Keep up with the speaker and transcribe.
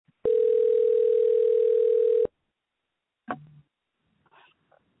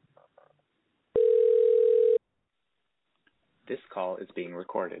call is being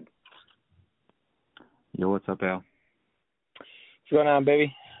recorded. Yo, what's up, Al? What's going on,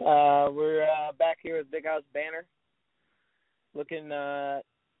 baby? We're back here with Big House Banner, looking to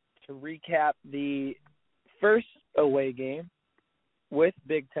recap the first away game with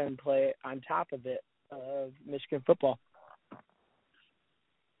Big Ten play on top of it of Michigan football.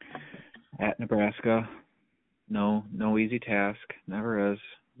 At Nebraska, no easy task, never is.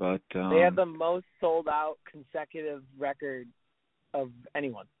 But they have the most sold-out consecutive record of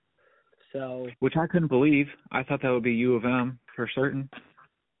anyone. So, which I couldn't believe. I thought that would be U of M for certain.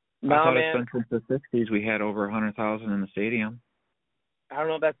 No, I thought man. it's been since the 60s we had over 100,000 in the stadium. I don't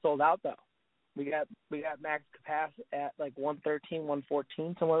know if that's sold out, though. We got max capacity at like 113,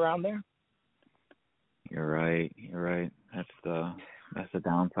 114, somewhere around there. You're right. That's the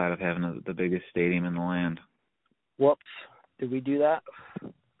downside of having the biggest stadium in the land. Whoops. Did we do that?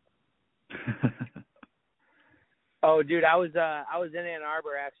 Oh, dude, I was in Ann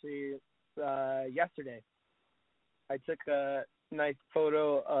Arbor actually yesterday. I took a nice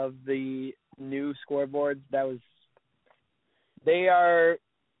photo of the new scoreboards. They are,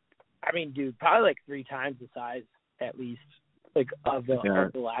 I mean, dude, probably like 3 times the size at least, like of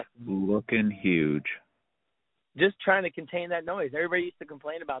the last. Looking huge. Just trying to contain that noise. Everybody used to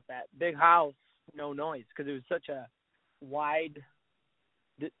complain about that big house, no noise, because it was such a wide.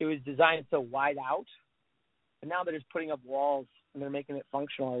 It was designed so wide out, and now they're just putting up walls and they're making it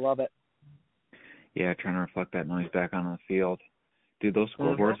functional. I love it. Yeah, trying to reflect that noise back onto the field. Dude, those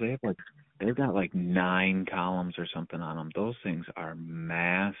scoreboards, they've got like 9 columns or something on them. Those things are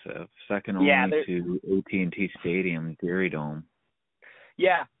massive. Second only to AT&T Stadium, Gary Dome.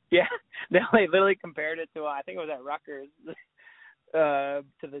 Yeah. They literally compared it to, I think it was at Rutgers,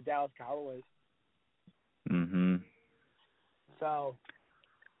 to the Dallas Cowboys. Mm-hmm. So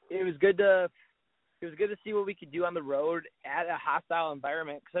it was good to see what we could do on the road at a hostile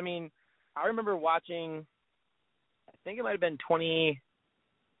environment. Because, I mean, I remember watching, I think it might have been 21,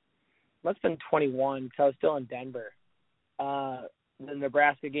 because I was still in Denver. The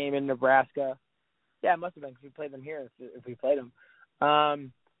Nebraska game in Nebraska. Yeah, it must have been because we played them here if we played them.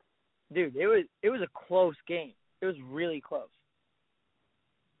 Dude, it was a close game. It was really close.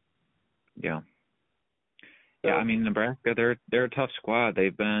 Yeah. Yeah, I mean, Nebraska, they're a tough squad.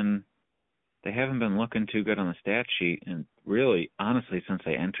 They haven't been looking too good on the stat sheet, and really, honestly, since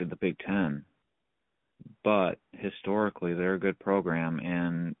they entered the Big Ten. But historically, they're a good program,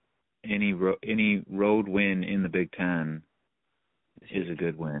 and any road win in the Big Ten is a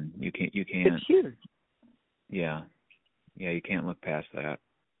good win. You can't. It's huge. Yeah, you can't look past that.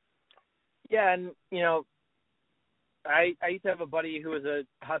 Yeah, and I used to have a buddy who was a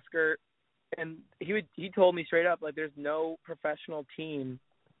Husker, and he told me straight up, like, there's no professional team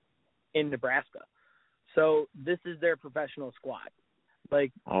in Nebraska, so this is their professional squad.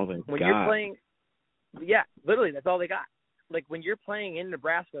 Like, all they when got. You're playing, yeah, literally, that's all they got. Like, when you're playing in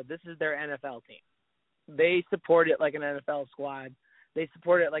Nebraska, this is their NFL team. They support it like an NFL squad. They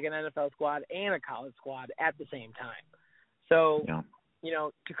support it like an NFL squad and a college squad at the same time. So,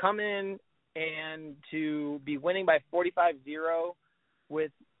 to come in and to be winning by 45-0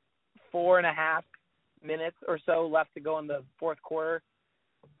 with 4.5 minutes or so left to go in the fourth quarter,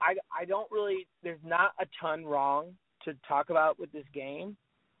 I don't really – there's not a ton wrong to talk about with this game.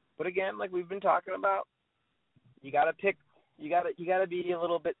 But again, like we've been talking about, you got to pick – you got to be a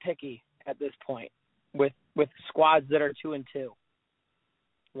little bit picky at this point with squads that are 2-2,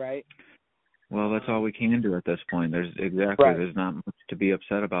 right? Well, that's all we can do at this point. There's not much to be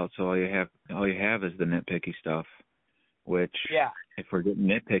upset about. So all you have is the nitpicky stuff, which if we're getting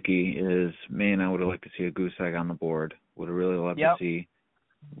nitpicky is, man, I would have liked to see a goose egg on the board. Would have really loved to see.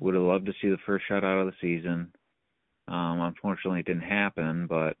 Would have loved to see the first shutout of the season. Unfortunately, it didn't happen.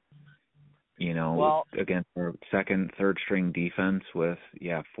 But against our second, third string defense with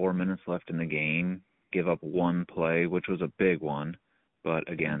 4 minutes left in the game, give up one play, which was a big one.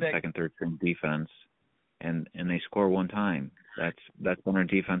 But again, second, third string defense, and they score one time. That's been our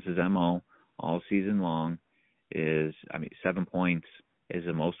defense's MO all season long. 7 points is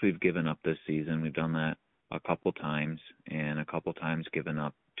the most we've given up this season. We've done that a couple times, and a couple times given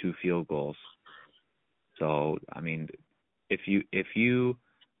up 2 field goals. So I mean, if you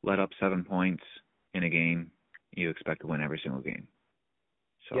let up 7 points in a game, you expect to win every single game.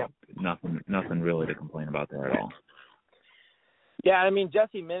 So nothing really to complain about there at all. Yeah, I mean,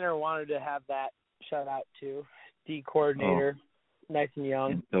 Jesse Minner wanted to have that shutout too. D coordinator, nice and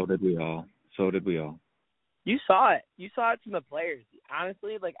young. And so did we all. You saw it. You saw it from the players.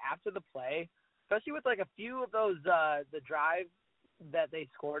 Honestly, like after the play, especially with like a few of those the drives that they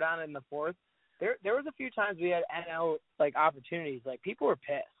scored on in the fourth, there was a few times we had NL like opportunities. Like people were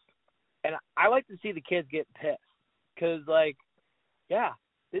pissed, and I like to see the kids get pissed because like, yeah,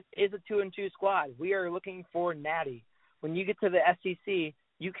 this is a 2-2 squad. We are looking for natty. When you get to the SEC,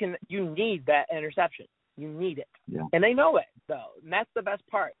 you need that interception. You need it, and they know it though, and that's the best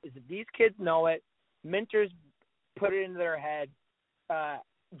part. Is that these kids know it. Mentors put it into their head.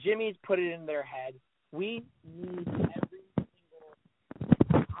 Jimmy's put it in their head. We need every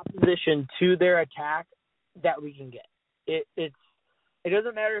single opposition to their attack that we can get. It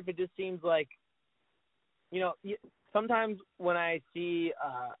doesn't matter if it just seems like, sometimes when I see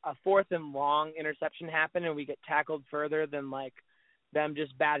a 4th and long interception happen and we get tackled further than like them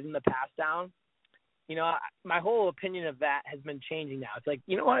just batting the pass down, my whole opinion of that has been changing now. It's like,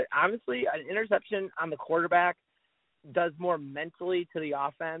 you know what? Honestly, an interception on the quarterback does more mentally to the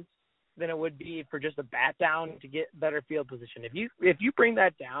offense than it would be for just a bat down to get better field position. If you bring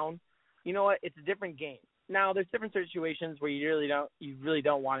that down, you know what? It's a different game. Now, there's different situations where you really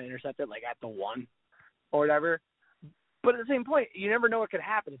don't want to intercept it, like at the 1 or whatever. But at the same point, you never know what could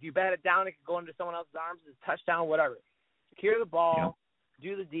happen. If you bat it down, it could go into someone else's arms, it's a touchdown, whatever. Secure the ball,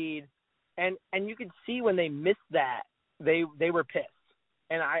 do the deed, and you can see when they missed that, they were pissed.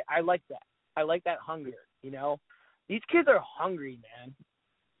 And I like that. I like that hunger, These kids are hungry, man.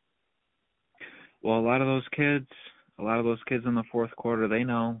 Well, a lot of those kids in the fourth quarter, they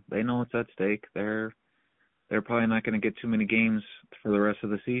know what's at stake. They're probably not going to get too many games for the rest of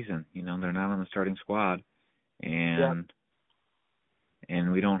the season. They're not on the starting squad, and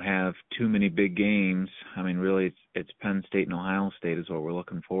we don't have too many big games. I mean, really, it's Penn State and Ohio State is what we're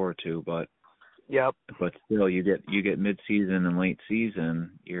looking forward to. But but still, you get mid-season and late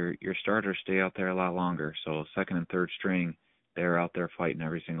season, your starters stay out there a lot longer. So second and third string, they're out there fighting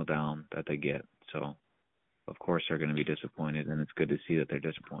every single down that they get. So of course they're going to be disappointed, and it's good to see that they're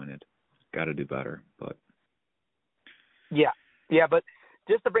disappointed. Got to do better, but. Yeah, but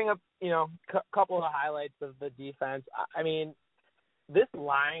just to bring up, couple of highlights of the defense. I mean, this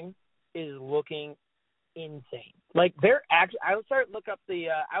line is looking insane. Like they're actually, I was looking up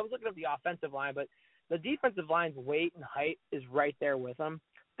the offensive line, but the defensive line's weight and height is right there with them.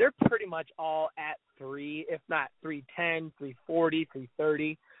 They're pretty much all at 3, if not 310, 340,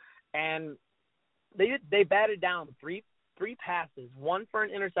 330, and they batted down three passes, 1 for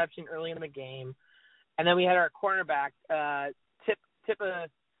an interception early in the game, and then we had our cornerback tip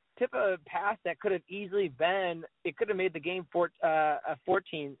a pass that could have easily been. It could have made the game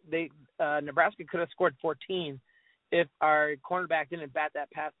 14. Nebraska could have scored 14 if our cornerback didn't bat that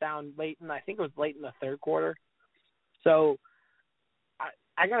pass down late in the third quarter. So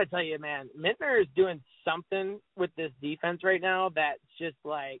I got to tell you, man, Mintner is doing something with this defense right now that's just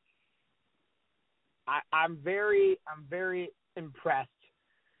like I'm very impressed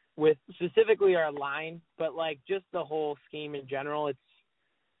with specifically our line, but like just the whole scheme in general.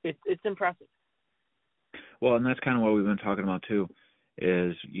 It's impressive. Well, and that's kind of what we've been talking about too,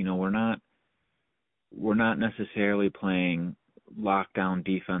 is we're not necessarily playing lockdown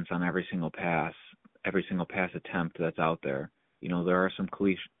defense on every single pass attempt that's out there. There are some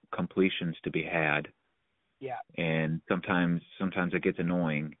completions to be had. Yeah. And sometimes it gets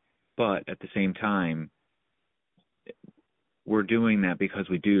annoying, but at the same time, we're doing that because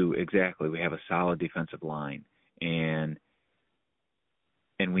we have a solid defensive line, and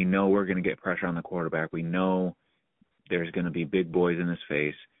we know we're going to get pressure on the quarterback. We know there's going to be big boys in his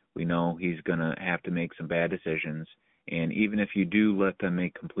face. We know he's going to have to make some bad decisions, and even if you do let them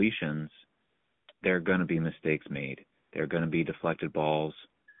make completions, there are going to be mistakes made. There are going to be deflected balls,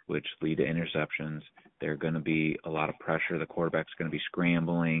 which lead to interceptions. There are going to be a lot of pressure. The quarterback's going to be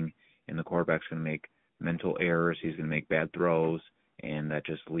scrambling, and the quarterback's going to make mental errors. He's going to make bad throws, and that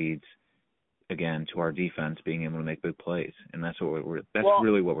just leads, again, to our defense being able to make big plays. And that's what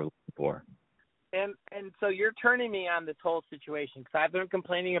really what we're looking for. And so you're turning me on this whole situation, because I've been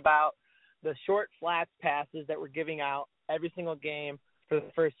complaining about the short flats passes that we're giving out every single game for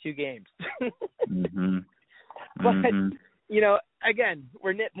the first 2 games. Mm-hmm. But, again,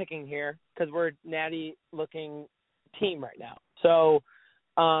 we're nitpicking here because we're a natty-looking team right now. So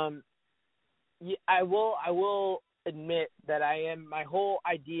I will admit that my whole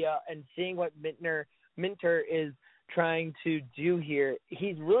idea and seeing what Minter is trying to do here,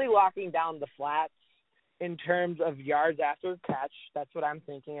 he's really locking down the flats in terms of yards after catch. That's what I'm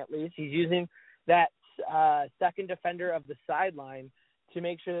thinking, at least. He's using that second defender of the sideline to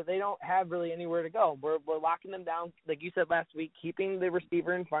make sure that they don't have really anywhere to go. We're locking them down, like you said last week, keeping the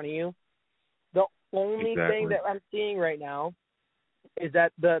receiver in front of you. The only thing that I'm seeing right now is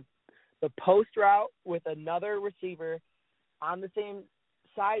that the post route with another receiver on the same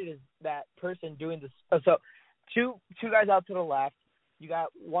side is that person doing this? Oh, so two guys out to the left. You got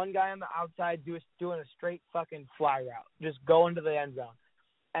one guy on the outside doing a straight fucking fly route, just going to the end zone.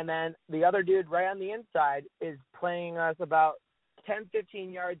 And then the other dude right on the inside is playing us about 10,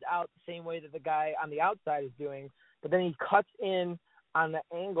 15 yards out the same way that the guy on the outside is doing. But then he cuts in on the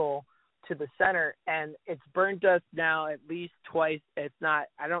angle to the center, and it's burnt us now at least twice. It's not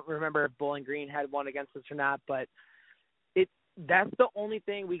 – I don't remember if Bowling Green had one against us or not, but that's the only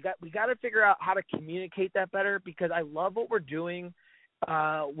thing. We got to figure out how to communicate that better, because I love what we're doing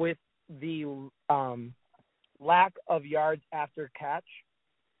with the lack of yards after catch.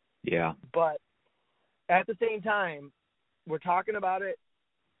 Yeah. But at the same time, we're talking about it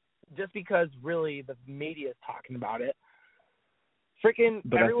just because really the media is talking about it. Freaking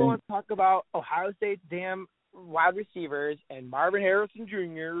everyone wants to talk about Ohio State's damn wide receivers and Marvin Harrison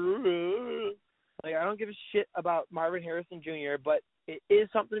Jr. Like, I don't give a shit about Marvin Harrison Jr., but it is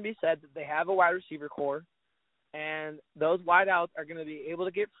something to be said that they have a wide receiver core, and those wideouts are going to be able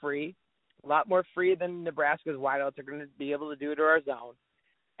to get free, a lot more free than Nebraska's wideouts are going to be able to do to our zone.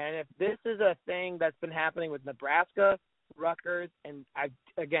 And if this is a thing that's been happening with Nebraska, Rutgers, and I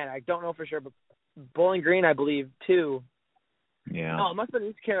don't know for sure, but Bowling Green, I believe, too. Yeah. No, it must have been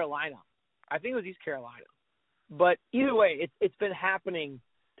East Carolina. I think it was East Carolina. But either way, it's been happening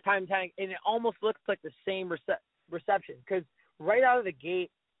time and time, and it almost looks like the same reception, because right out of the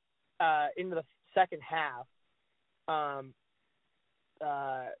gate into the second half,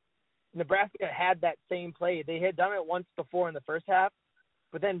 Nebraska had that same play. They had done it once before in the first half,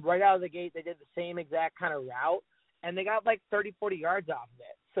 but then right out of the gate, they did the same exact kind of route, and they got like 30, 40 yards off of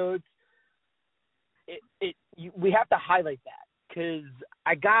it. So we have to highlight that, because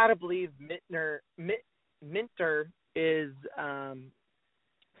I got to believe Minter is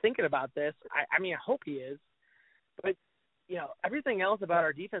thinking about this. I mean, I hope he is. But, everything else about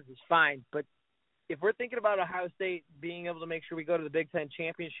our defense is fine. But if we're thinking about Ohio State being able to make sure we go to the Big Ten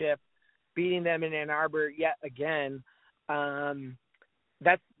championship, beating them in Ann Arbor yet again,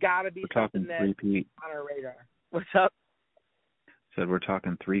 that's got to be something that's on our radar. What's up? Said we're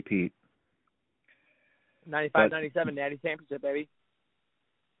talking three-peat. 95-97, Natty Championship, baby.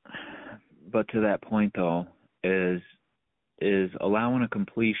 But to that point, though, is allowing a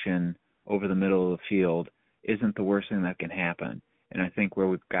completion over the middle of the field isn't the worst thing that can happen. And I think where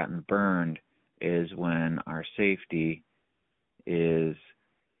we've gotten burned is when our safety is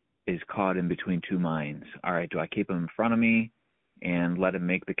caught in between two minds. All right, do I keep him in front of me and let him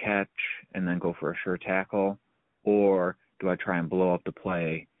make the catch and then go for a sure tackle, or do I try and blow up the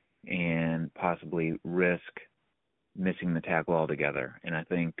play and possibly risk missing the tackle altogether? And I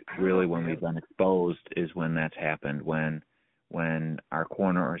think really when we've been exposed is when that's happened, when our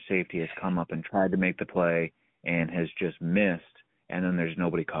corner or safety has come up and tried to make the play and has just missed, and then there's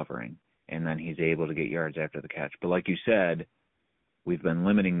nobody covering, and then he's able to get yards after the catch. But like you said, we've been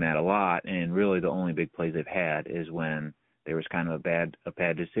limiting that a lot, and really the only big plays they've had is when there was kind of a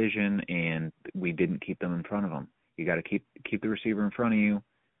bad decision and we didn't keep them in front of them. You got to keep the receiver in front of you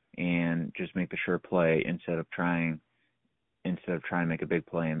and just make the sure play instead of trying to make a big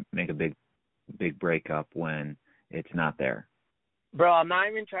play and make a big breakup when it's not there. Bro, I'm not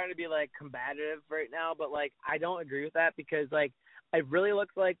even trying to be like combative right now, but like I don't agree with that, because like it really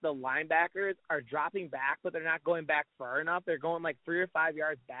looks like the linebackers are dropping back, but they're not going back far enough. They're going like 3 or 5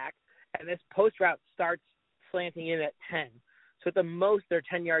 yards back, and this post route starts slanting in at 10. So at the most, they're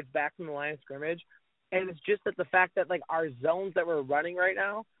 10 yards back from the line of scrimmage. And it's just that the fact that like our zones that we're running right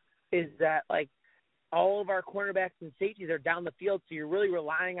now is that like all of our cornerbacks and safeties are down the field, so you're really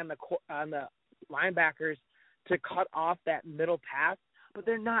relying on the linebackers to cut off that middle pass, but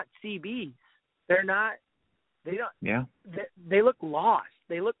they're not CBs. They don't. Yeah. They look lost.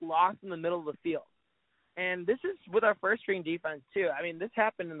 They look lost in the middle of the field. And this is with our first string defense too. I mean, this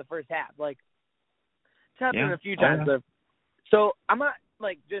happened in the first half. Like, it's happened a few times. Oh, yeah. So I'm not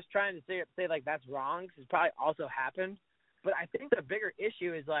like just trying to say like that's wrong, because it's probably also happened. But I think the bigger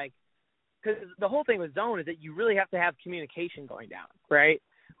issue is like, because the whole thing with zone is that you really have to have communication going down, right?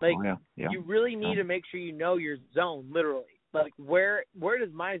 Like, you really need to make sure you know your zone, literally. Like, where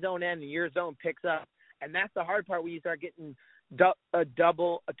does my zone end and your zone picks up? And that's the hard part when you start getting a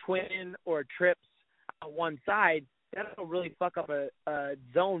double, a twin, or trips on one side. That'll really fuck up a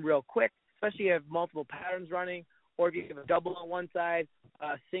zone real quick, especially if you have multiple patterns running, or if you have a double on one side,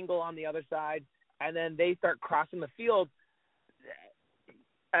 a single on the other side, and then they start crossing the field.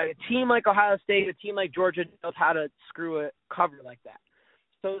 A team like Ohio State, a team like Georgia knows how to screw a cover like that.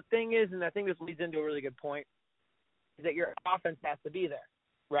 So the thing is, and I think this leads into a really good point, is that your offense has to be there,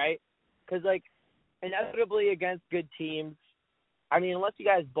 right? Because, like, inevitably against good teams, I mean, unless you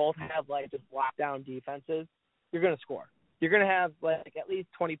guys both have, like, just lockdown defenses, you're going to score. You're going to have, like, at least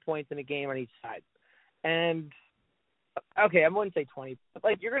 20 points in a game on each side. And, okay, I wouldn't say 20, but,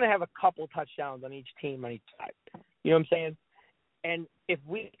 like, you're going to have a couple touchdowns on each team on each side. You know what I'm saying? And if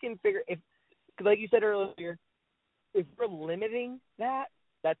we can figure – if, like you said earlier, if we're limiting that,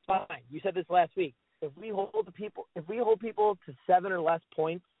 that's fine. You said this last week. If we hold people to 7 or less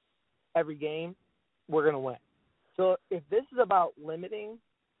points every game, we're going to win. So if this is about limiting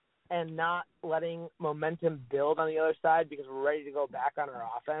and not letting momentum build on the other side because we're ready to go back on our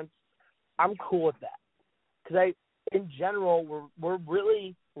offense, I'm cool with that. Because in general, we're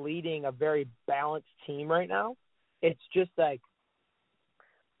really leading a very balanced team right now. It's just like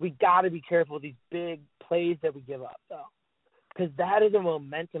we got to be careful with these big plays that we give up, though. Because that is a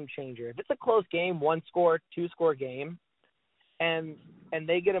momentum changer. If it's a close game, 1-score, 2-score game, and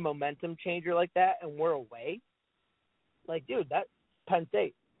they get a momentum changer like that and we're away, like, dude, that's Penn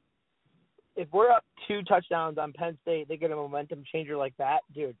State. If we're up 2 touchdowns on Penn State, they get a momentum changer like that,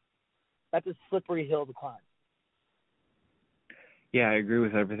 dude, that's a slippery hill to climb. Yeah, I agree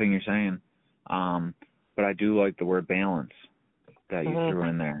with everything you're saying. But I do like the word balance that you threw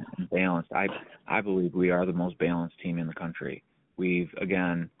in there. Balanced. I believe we are the most balanced team in the country. We've,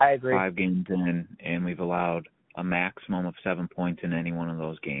 again, I agree. 5 games in, and we've allowed a maximum of 7 points in any one of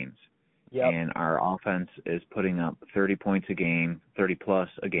those games. Yep. And our offense is putting up 30 points a game, 30-plus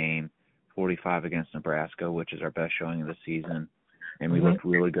a game, 45 against Nebraska, which is our best showing of the season. And we looked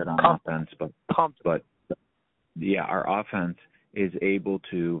really good on offense. But, yeah, our offense is able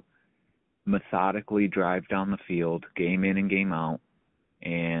to methodically drive down the field, game in and game out,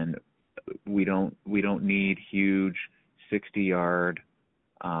 and we don't need huge 60-yard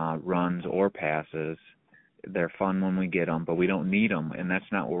runs or passes. They're fun when we get them, but we don't need them, and that's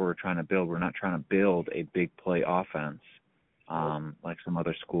not what we're trying to build. We're not trying to build a big play offense like some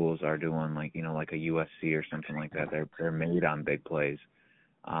other schools are doing, like a USC or something like that. They're made on big plays,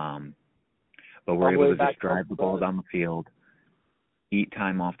 but we're able to just drive the ball down the field, eat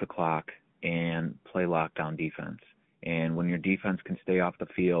time off the clock, and play lockdown defense. And when your defense can stay off the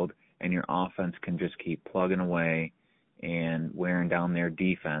field and your offense can just keep plugging away and wearing down their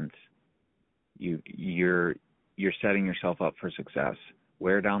defense, you're setting yourself up for success.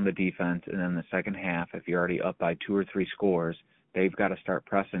 Wear down the defense, and then the second half, if you're already up by 2 or 3 scores, they've got to start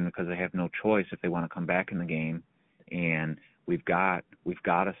pressing because they have no choice if they want to come back in the game. And we've got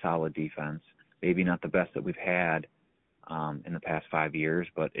a solid defense. Maybe not the best that we've had in the past 5 years,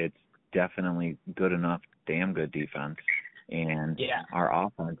 but it's definitely good enough, damn good defense. And our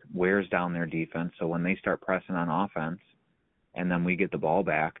offense wears down their defense, so when they start pressing on offense and then we get the ball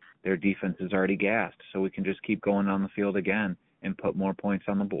back, their defense is already gassed, so we can just keep going on the field again and put more points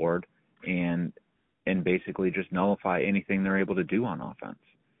on the board and basically just nullify anything they're able to do on offense.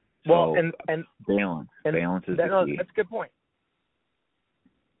 Well, so and balance is the key. That's a good point.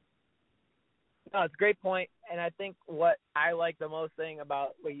 No, it's a great point, and I think what I like the most thing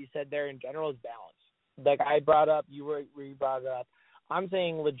about what you said there in general is balance. Like I brought up, you brought it up. I'm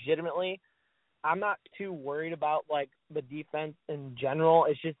saying legitimately, I'm not too worried about, like, the defense in general.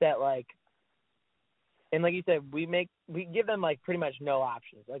 It's just that, like, and like you said, we give them, like, pretty much no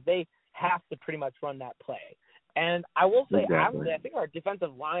options. Like, they have to pretty much run that play. And I will say, honestly, I think our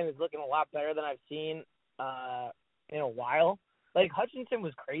defensive line is looking a lot better than I've seen in a while. Like, Hutchinson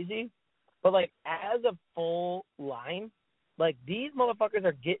was crazy, but, like, as a full line, like, these motherfuckers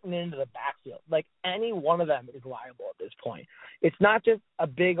are getting into the backfield. Like, any one of them is liable at this point. It's not just a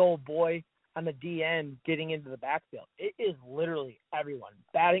big old boy on the DN getting into the backfield. It is literally everyone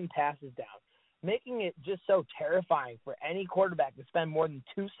batting passes down, making it just so terrifying for any quarterback to spend more than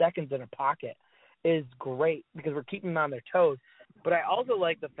 2 seconds in a pocket is great because we're keeping them on their toes. But I also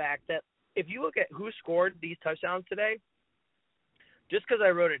like the fact that if you look at who scored these touchdowns today, just because I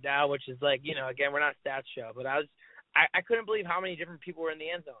wrote it down, which is like, again, we're not a stats show, but I couldn't believe how many different people were in the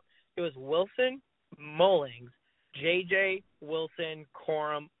end zone. It was Wilson, Mullings, JJ, Wilson,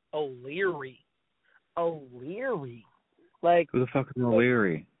 Corum, O'Leary. Like, who the fuck is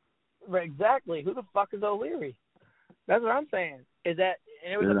O'Leary? Exactly. Who the fuck is O'Leary? That's what I'm saying. Is that,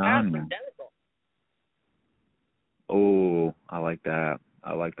 and it was a pass identical. Oh, I like that.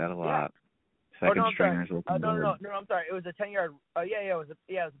 I like that a lot. Second stringers looking good. No, I'm sorry. It was a 10-yard. It was a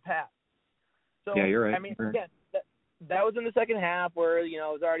pass. So, yeah, you're right. I mean, again, that was in the second half where, it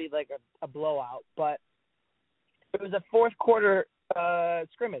was already like a blowout, but it was a fourth quarter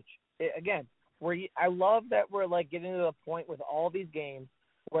scrimmage. Again, I love that we're like getting to the point with all these games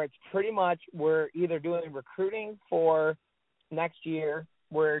where it's pretty much we're either doing recruiting for next year,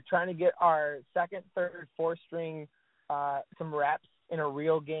 we're trying to get our second, third, fourth string some reps in a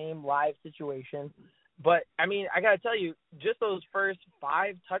real game, live situation. But, I mean, I got to tell you, just those first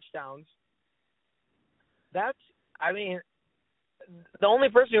 5 touchdowns, the only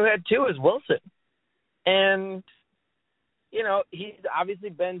person who had 2 is Wilson. And, you know, he's obviously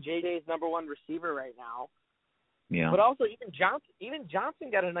been JJ's number 1 receiver right now. Yeah. But also even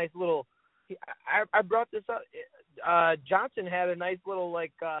Johnson got a nice little I brought this up. Johnson had a nice little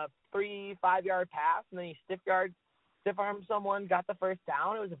 3-5 yard pass, and then he stiff armed someone, got the first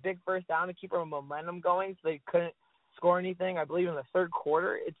down. It was a big first down to keep our momentum going, so they couldn't score anything. I believe in the third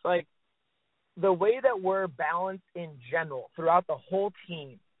quarter. It's like the way that we're balanced in general throughout the whole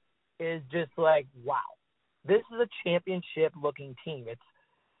team is just like, wow, this is a championship looking team.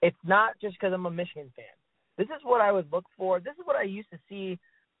 It's not just because I'm a Michigan fan. This is what I would look for. This is what I used to see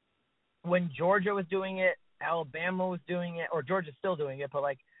when Georgia was doing it, Alabama was doing it, or Georgia's still doing it, but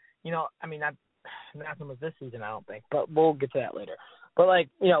not so much this season, I don't think, but we'll get to that later. But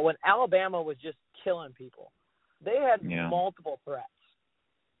when Alabama was just killing people, they had multiple threats,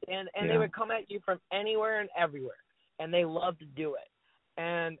 and they would come at you from anywhere and everywhere, and they loved to do it.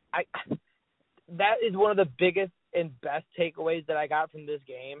 And that is one of the biggest and best takeaways that I got from this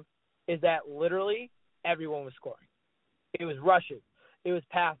game is that literally everyone was scoring. It was rushes, it was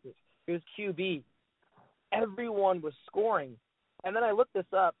passes, it was QB. Everyone was scoring. And then I looked this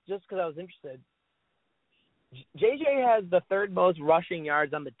up just because I was interested. JJ has the 3rd most rushing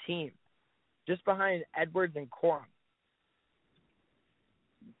yards on the team, just behind Edwards and Corum.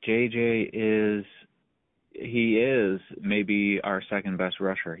 JJ is maybe our 2nd best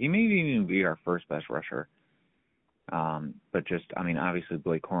rusher. He may even be our 1st best rusher. But obviously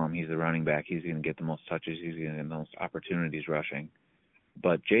Blake Corum, he's the running back. He's going to get the most touches. He's going to get the most opportunities rushing.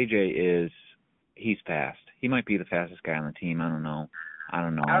 But JJ he's fast. He might be the fastest guy on the team. I don't know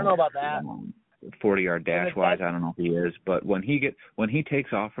about that. 40-yard dash-wise, I don't know if he is. But when he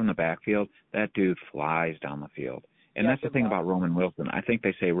takes off from the backfield, that dude flies down the field. And that's the thing about Roman Wilson. I think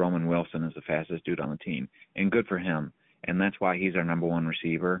they say Roman Wilson is the fastest dude on the team. And good for him. And that's why he's our number 1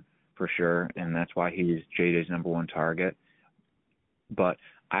 receiver for sure. And that's why he's JJ's number 1 target. But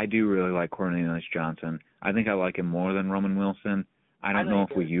I do really like Cornelius Johnson. I think I like him more than Roman Wilson. I don't know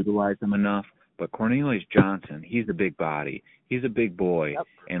if we utilize him enough. But Cornelius Johnson, he's a big body. He's a big boy,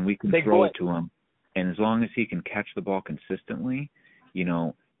 and we can throw it to him. And as long as he can catch the ball consistently,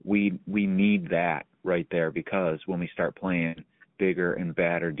 we need that right there because when we start playing bigger and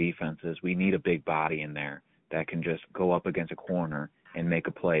badder defenses, we need a big body in there that can just go up against a corner and make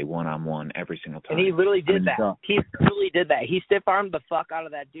a play one-on-one every single time. And he literally did that. He literally did that. He stiff-armed the fuck out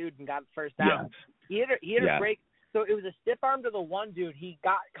of that dude and got the first down. Yes. He had a break. So it was a stiff arm to the one dude. He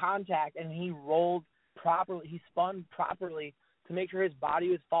got contact, and he rolled properly. He spun properly to make sure his body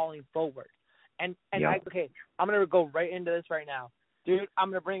was falling forward. And I'm going to go right into this right now. Dude, I'm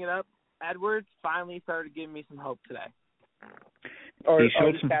going to bring it up. Edwards finally started giving me some hope today. He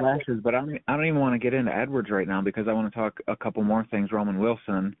showed some flashes, but I don't even want to get into Edwards right now because I want to talk a couple more things. Roman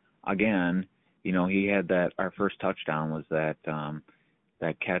Wilson, again, he had our first touchdown was that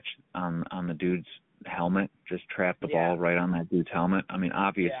catch on the dude's helmet, just trapped the ball right on that dude's helmet.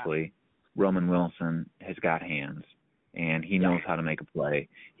 Obviously, Roman Wilson has got hands, and he knows how to make a play.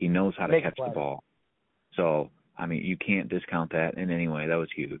 He knows how to catch the ball. So, you can't discount that in any way. That was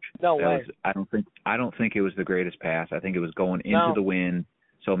huge. No way. I don't think it was the greatest pass. I think it was going into the wind.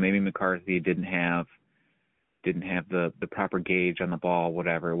 So maybe McCarthy didn't have the proper gauge on the ball,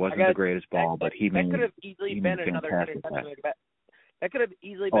 whatever. It wasn't the greatest ball, but he made. That could have easily been another interception. That could have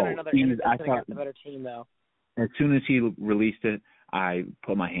easily been another interception against a better team, though. As soon as he released it, I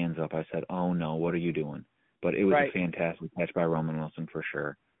put my hands up. I said, "Oh no, what are you doing?" But it was a fantastic catch by Roman Wilson for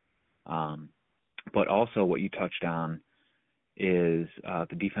sure. But also what you touched on is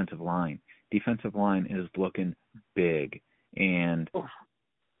the defensive line. Defensive line is looking big, and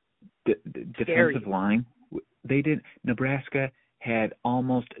the defensive line, Nebraska had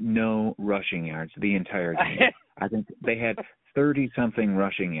almost no rushing yards the entire game. I think they had 30-something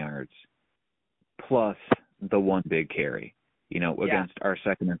rushing yards plus the one big carry, against our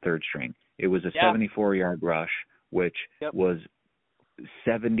 2nd and 3rd string. It was a 74-yard rush, which was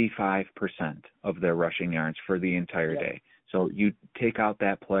 75% of their rushing yards for the entire day. So you take out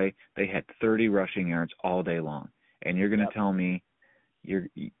that play, they had 30 rushing yards all day long. And you're going to tell me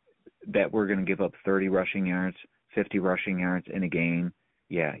that we're going to give up 30 rushing yards, 50 rushing yards in a game?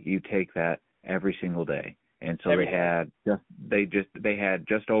 Yeah, you take that every single day. And so they had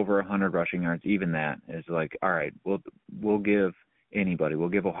just over 100 rushing yards. Even that is like, all right, we'll give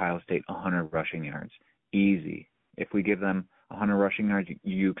Ohio State 100 rushing yards. Easy. If we give them 100 rushing yards,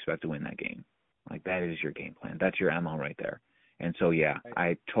 you expect to win that game. Like, that is your game plan. That's your MO right there. And so, yeah,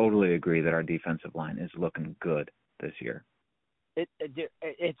 I totally agree that our defensive line is looking good this year.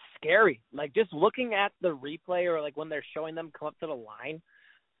 It's scary. Like, just looking at the replay or, like, when they're showing them come up to the line,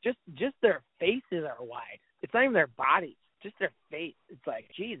 just their faces are wide. It's not even their bodies, just their face. It's like,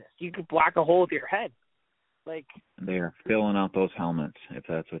 Jesus, you could block a hole with your head. Like, they are filling out those helmets, if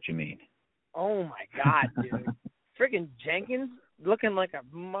that's what you mean. Oh, my God, dude. Freaking Jenkins looking like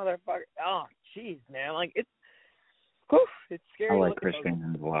a motherfucker. Oh, jeez, man. Like, it's scary. I like Chris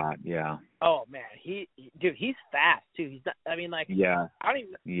Jenkins a lot, yeah. Oh, man. Dude, he's fast, too. He's not, I mean, like, yeah. I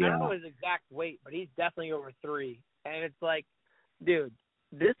don't know his exact weight, but he's definitely over 3. And it's like, dude,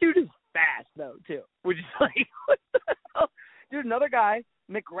 this dude is fast, though, too. Which is like, what the hell? Dude, another guy,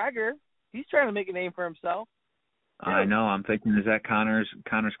 McGregor, he's trying to make a name for himself. Dude. I know. I'm thinking, is that Connor's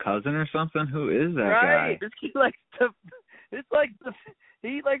cousin or something? Who is that guy? Right. He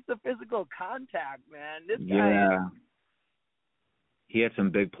likes the physical contact, man. This guy. Yeah. He had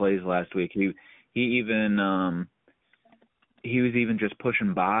some big plays last week. He even he was even just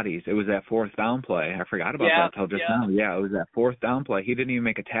pushing bodies. It was that fourth down play. I forgot about that till just now. Yeah, it was that fourth down play. He didn't even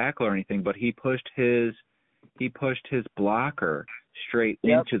make a tackle or anything, but he pushed his blocker straight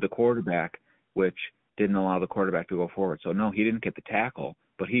into the quarterback, which didn't allow the quarterback to go forward. So no, he didn't get the tackle,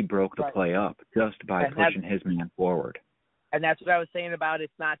 but he broke the play up just by pushing his man forward. And that's what I was saying about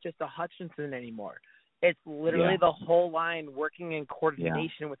it's not just a Hutchinson anymore. It's literally the whole line working in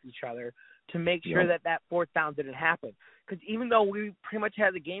coordination with each other to make sure that fourth down didn't happen. Because even though we pretty much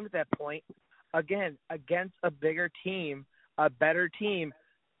had the game at that point, again, against a bigger team, a better team,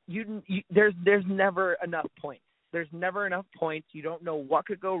 there's never enough points. There's never enough points. You don't know what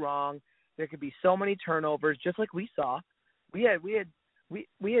could go wrong. There could be so many turnovers, just like we saw. We had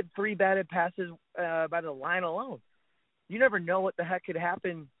 3 batted passes by the line alone. You never know what the heck could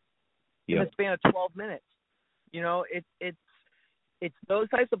happen in the span of 12 minutes. You know, it's those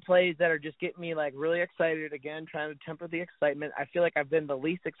types of plays that are just getting me like really excited. Again, trying to temper the excitement. I feel like I've been the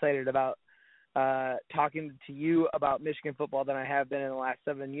least excited about talking to you about Michigan football than I have been in the last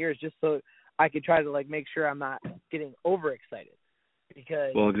 7 years, just so I could try to like make sure I'm not getting overexcited.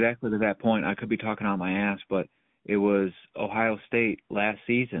 Because exactly to that point, I could be talking out my ass, but it was Ohio State last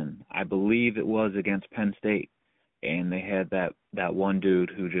season. I believe it was against Penn State, and they had that one dude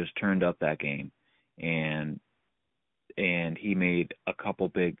who just turned up that game, and he made a couple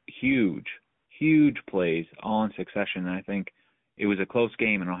big, huge plays all in succession. And I think it was a close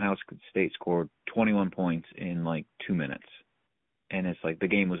game, and Ohio State scored 21 points in like 2 minutes. And it's like the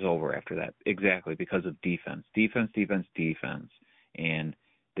game was over after that, exactly because of defense. And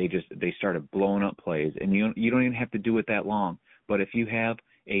they started blowing up plays, and you don't even have to do it that long. But if you have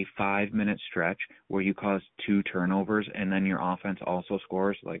a 5-minute stretch where you cause 2 turnovers and then your offense also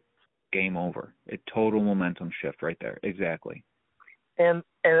scores, like, game over. A total momentum shift right there. Exactly. And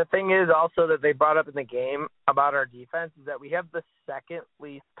the thing is also that they brought up in the game about our defense is that we have the second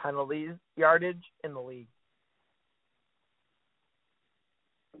least penalties yardage in the league.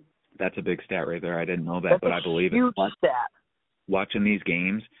 That's a big stat right there. I didn't know that, but I believe huge it. Stat. Watching these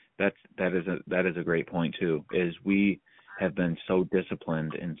games, that is a great point too. Is we have been so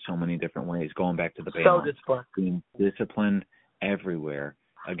disciplined in so many different ways. Going back to the balance, being disciplined everywhere.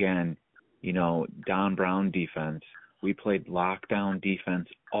 Again, you know, Don Brown defense. We played lockdown defense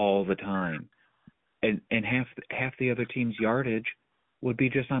all the time, and half the other team's yardage would be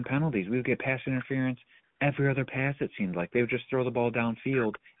just on penalties. We would get pass interference every other pass. It seemed like they would just throw the ball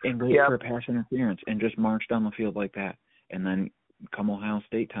downfield and wait for a pass interference and just march down the field like that. And then come Ohio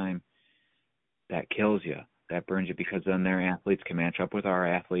State time, that kills you. That burns you because then their athletes can match up with our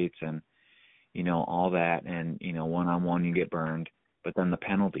athletes and, you know, all that. And, you know, one-on-one you get burned. But then the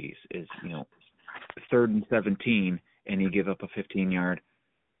penalties is, you know, 3rd and 17 and you give up a 15-yard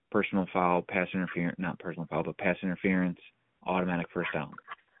personal foul, pass interference, not personal foul, but pass interference, automatic first down.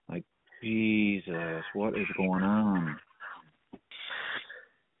 Like, Jesus, what is going on?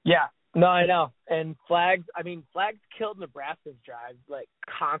 Yeah. No, I know. And flags killed Nebraska's drive, like,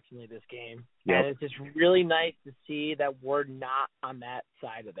 constantly this game. Yep. And it's just really nice to see that we're not on that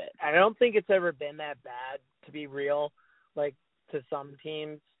side of it. I don't think it's ever been that bad, to be real, like, to some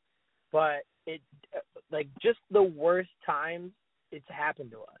teams. But it, like, just the worst times it's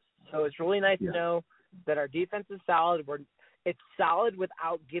happened to us. So it's really nice to know that our defense is solid. It's solid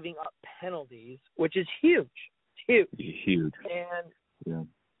without giving up penalties, which is huge. Huge. And,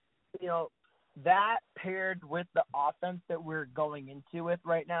 you know, that paired with the offense that we're going into with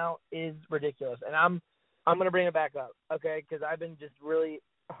right now is ridiculous. And I'm going to bring it back up, okay, because I've been just really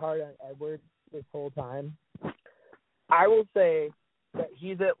hard on Edwards this whole time. I will say that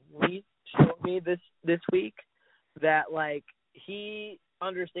he's at least showed me this week that, like, he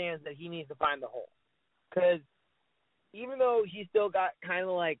understands that he needs to find the hole. Because even though he still got kind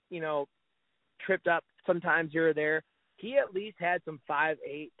of, like, you know, tripped up sometimes here or there, he at least had some 5,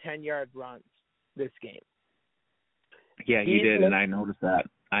 8, 10-yard runs this game. Yeah, he did, and I noticed that.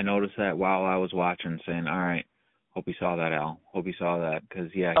 I noticed that while I was watching, saying, all right, hope he saw that, Al. Hope he saw that. Because,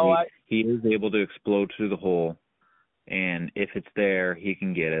 yeah, he is able to explode through the hole, and if it's there, he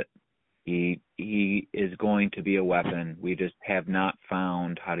can get it. He is going to be a weapon. We just have not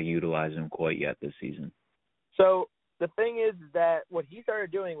found how to utilize him quite yet this season. So the thing is that what he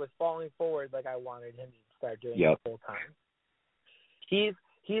started doing was falling forward like I wanted him to start doing the whole time.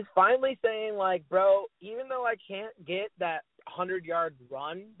 He's finally saying, like, bro, even though I can't get that 100-yard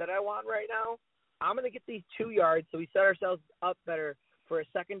run that I want right now, I'm going to get these 2 yards so we set ourselves up better for a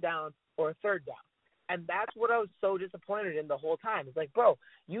second down or a third down. And that's what I was so disappointed in the whole time. It's like, bro,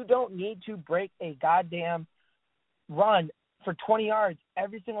 you don't need to break a goddamn run for 20 yards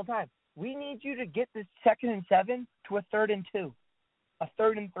every single time. We need you to get this 2nd and 7 to a 3rd and 2, a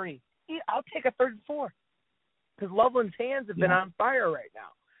 3rd and 3. I'll take a 3rd and 4 because Loveland's hands have been on fire right now.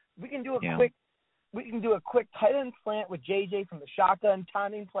 We can do a quick tight end slant with JJ from the shotgun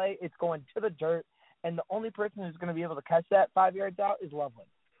timing play. It's going to the dirt, and the only person who's going to be able to catch that 5 yards out is Loveland.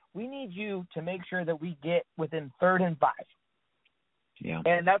 We need you to make sure that we get within 3rd and 5. Yeah.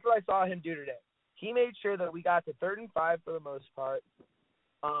 And that's what I saw him do today. He made sure that we got to 3rd and 5 for the most part.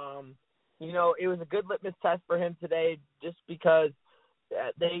 You know, it was a good litmus test for him today just because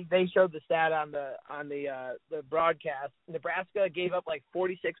they showed the stat on the broadcast. Nebraska gave up like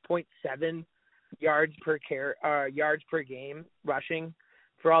 46.7 yards per game rushing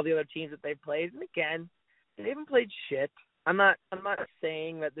for all the other teams that they played. And again, they haven't played shit. I'm not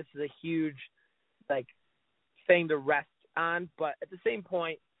saying that this is a huge like thing to rest on, but at the same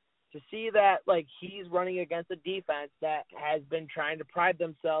point, to see that like he's running against a defense that has been trying to pride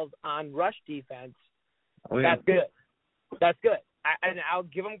themselves on rush defense, that's good. That's good. And I'll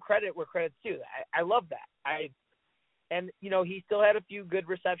give him credit where credit's due. I love that. And you know, he still had a few good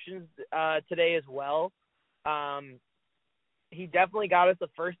receptions today as well. He definitely got us a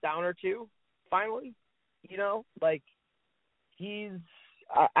first down or two finally. You know, like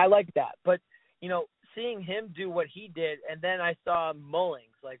I like that. But you know, seeing him do what he did, and then I saw Mullings.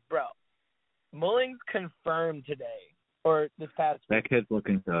 Like, bro, Mullings confirmed today or this past week. That kid's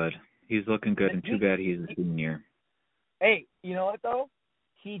looking good. He's looking good, and too bad he's a senior. Hey, you know what, though?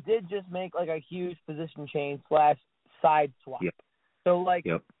 He did just make, like, a huge position change / side swap. Yep. So, like,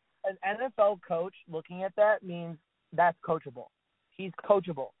 an NFL coach looking at that means that's coachable. He's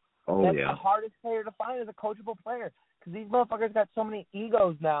coachable. Oh, that's the hardest player to find is a coachable player because these motherfuckers got so many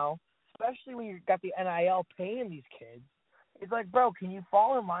egos now, especially when you've got the NIL paying these kids. It's like, bro, can you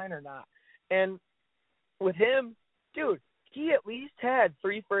fall in line or not? And with him, dude, he at least had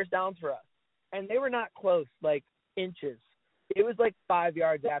 3 first downs for us. And they were not close, like, inches. It was like 5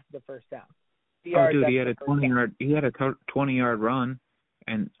 yards after the first down. He had a 20-yard run.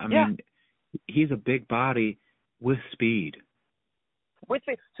 And, I mean, he's a big body with speed.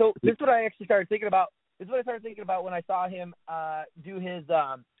 So this is what I actually started thinking about. This is what I started thinking about when I saw him do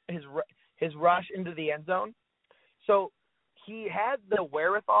his rush into the end zone. So he had the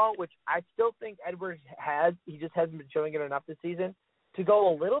wherewithal, which I still think Edwards has. He just hasn't been showing it enough this season, to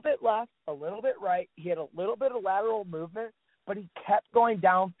go a little bit left, a little bit right. He had a little bit of lateral movement, but he kept going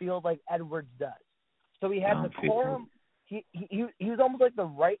downfield like Edwards does. So he had the Corum. He was almost like the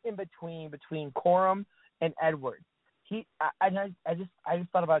right in between Corum and Edwards. I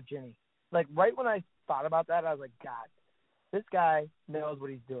just thought about Jimmy. Like right when I thought about that, I was like, God, this guy knows what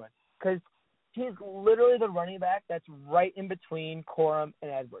he's doing because he's literally the running back that's right in between Corum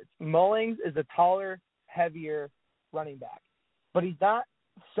and Edwards. Mullings is a taller, heavier running back, but he's not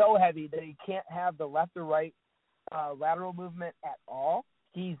so heavy that he can't have the left or right lateral movement at all.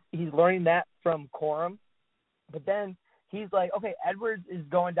 He's learning that from Corum, but then he's like, okay, Edwards is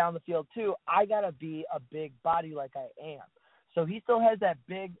going down the field too. I gotta be a big body like I am. So he still has that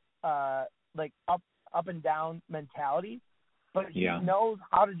big like up and down mentality, but he knows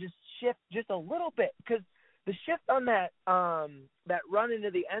how to just shift just a little bit because the shift on that run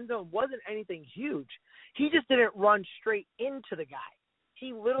into the end zone wasn't anything huge. He just didn't run straight into the guy.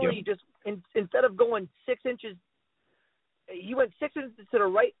 He literally just instead of going 6 inches, he went 6 inches to the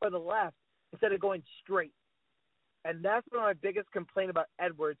right or the left instead of going straight. And that's one of my biggest complaints about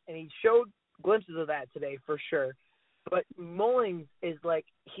Edwards, and he showed glimpses of that today for sure. But Mullings is like,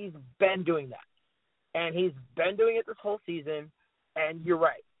 he's been doing that. And he's been doing it this whole season, and you're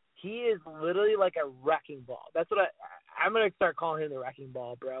right. He is literally like a wrecking ball. That's what I'm gonna start calling him the wrecking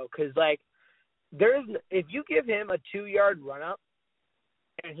ball, bro. Because if you give him a 2-yard run up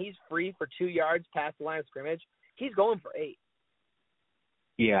and he's free for 2 yards past the line of scrimmage, he's going for 8.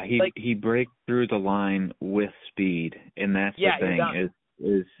 Yeah, he breaks through the line with speed, and that's the thing.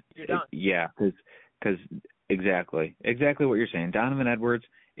 You're done. Yeah, because exactly what you're saying. Donovan Edwards,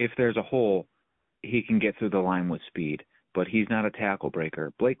 if there's a hole, he can get through the line with speed, but he's not a tackle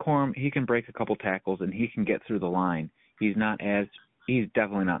breaker. Blake Corum, he can break a couple tackles and he can get through the line. He's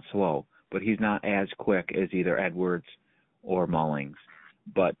definitely not slow, but he's not as quick as either Edwards or Mullings,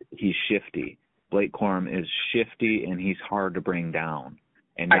 but he's shifty. Blake Corum is shifty and he's hard to bring down.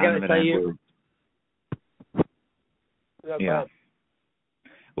 And Donovan Edwards. Yeah.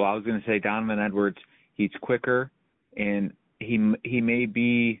 Well, I was going to say Donovan Edwards, he's quicker and he may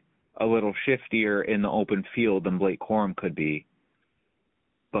be a little shiftier in the open field than Blake Corum could be.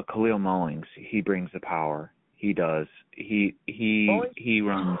 But Khalil Mullings, he brings the power. He does. He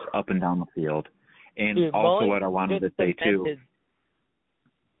runs up and down the field. And dude, also Mullings what I wanted to say too.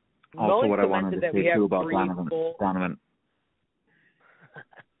 Also what I wanted to say too about Donovan.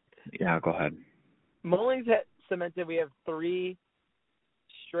 Yeah, go ahead. Mullings had cemented we have 3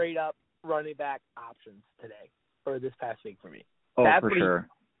 straight up running back options today or this past week for me. Oh, that's for sure.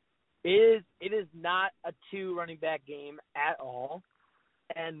 It is not a 2 running back game at all,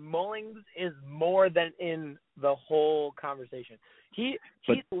 and Mullings is more than in the whole conversation. He's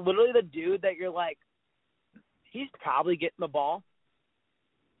literally the dude that you're like, he's probably getting the ball,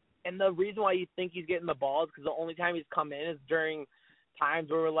 and the reason why you think he's getting the ball is because the only time he's come in is during times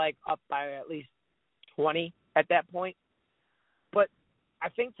where we're like up by at least 20 at that point. But I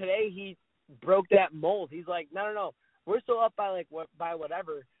think today he broke that mold. He's like, no, we're still up by by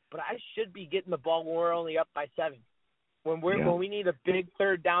whatever. But I should be getting the ball when we're only up by 7. When we need a big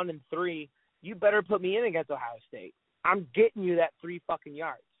 3rd down and 3, you better put me in against Ohio State. I'm getting you that 3 fucking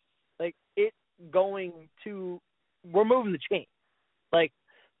yards. Like, it's going to – we're moving the chain. Like,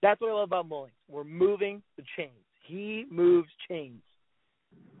 that's what I love about Mullings. We're moving the chains. He moves chains.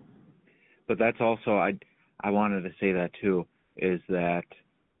 But that's also – I wanted to say that too, is that,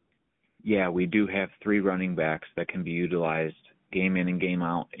 yeah, we do have 3 running backs that can be utilized – game in and game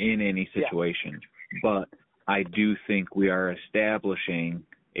out in any situation. Yeah. But I do think we are establishing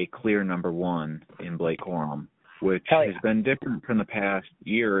a clear number 1 in Blake Corum, which has been different from the past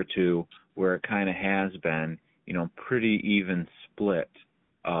year or two where it kind of has been, pretty even split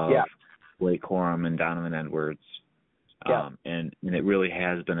of Blake Corum and Donovan Edwards. Yeah. And it really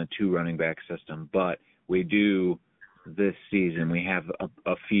has been a 2 running back system. But we do this season, we have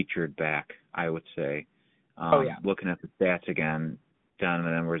a featured back, I would say. Looking at the stats again,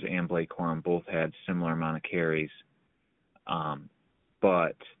 Donovan Edwards and Blake Corum both had similar amount of carries.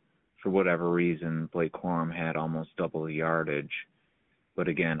 But for whatever reason, Blake Corum had almost double the yardage. But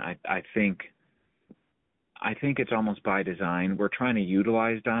again, I think it's almost by design. We're trying to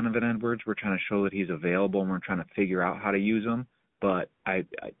utilize Donovan Edwards. We're trying to show that he's available, and we're trying to figure out how to use him. But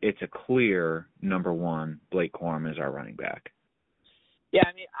it's a clear number 1, Blake Corum is our running back. Yeah,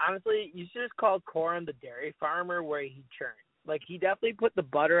 I mean, honestly, you should just call Corum the dairy farmer where he churned. Like, he definitely put the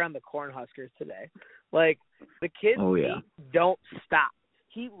butter on the corn huskers today. Like, the kids don't stop.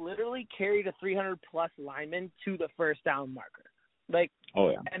 He literally carried a 300-plus lineman to the 1st down marker. Like,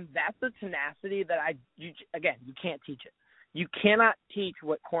 and that's the tenacity that you can't teach it. You cannot teach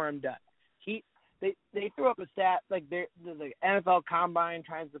what Corum does. They threw up a stat, like, the NFL Combine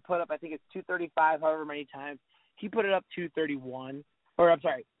tries to put up, I think it's 235 however many times. He put it up 231.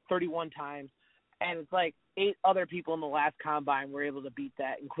 31 times, and it's like 8 other people in the last combine were able to beat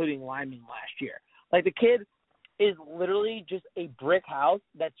that, including linemen last year. Like, the kid is literally just a brick house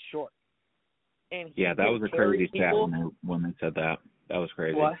that's short. And that was a crazy stat when they said that. That was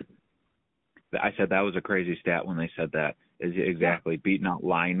crazy. What? I said that was a crazy stat when they said that. Is exactly beating out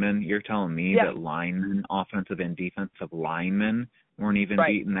linemen. You're telling me that linemen, offensive and defensive linemen, weren't even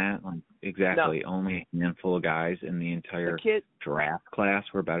beating that? Like, exactly. No. Only a handful of guys in the entire draft class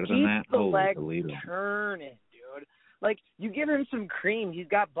were better than that. Holy Toledo. Turning, dude. Like, you give him some cream, he's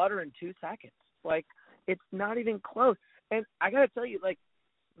got butter in 2 seconds. Like, it's not even close. And I got to tell you, like,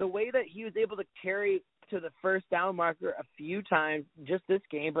 the way that he was able to carry to the 1st down marker a few times, just this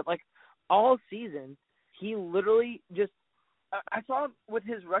game, but, like, all season, he literally just – I saw him with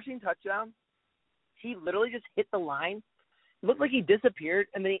his rushing touchdown. He literally just hit the line. It looked like he disappeared,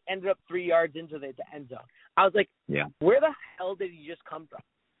 and then he ended up 3 yards into the end zone. I was like, where the hell did he just come from?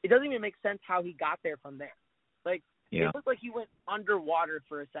 It doesn't even make sense how he got there from there. Like, it looked like he went underwater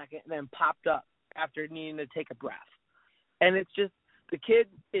for a second and then popped up after needing to take a breath. And it's just The kid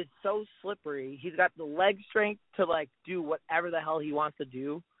is so slippery. He's got the leg strength to, like, do whatever the hell he wants to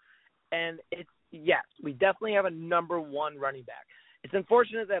do. And yes, we definitely have a number one running back. It's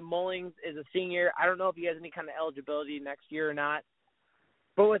unfortunate that Mullings is a senior. I don't know if he has any kind of eligibility next year or not.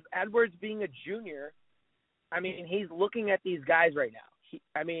 But with Edwards being a junior, I mean, he's looking at these guys right now.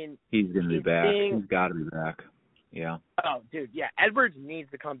 He's going to be back. He's got to be back. Yeah. Oh, dude, yeah. Edwards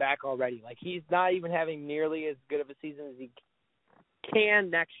needs to come back already. Like, he's not even having nearly as good of a season as he can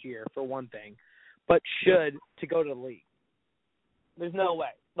next year, for one thing, but should to go to the league. There's no way.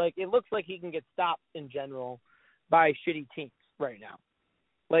 Like, it looks like he can get stopped in general by shitty teams right now.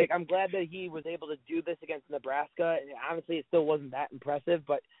 Like, I'm glad that he was able to do this against Nebraska, and honestly, it still wasn't that impressive,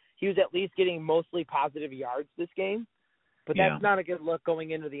 but he was at least getting mostly positive yards this game. But that's not a good look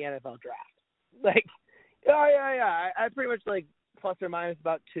going into the NFL draft. Like, I pretty much, like, plus or minus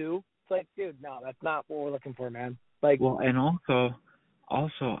about 2. It's like, dude, no, that's not what we're looking for, man. Like, well, and also,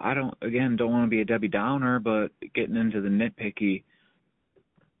 I don't want to be a Debbie Downer, but getting into the nitpicky,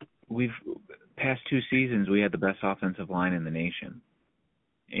 past 2 seasons, we had the best offensive line in the nation.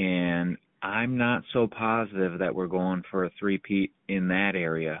 And I'm not so positive that we're going for a three-peat in that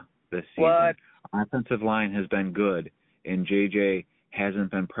area this season. What? Our offensive line has been good, and JJ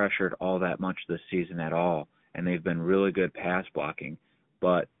hasn't been pressured all that much this season at all, and they've been really good pass blocking.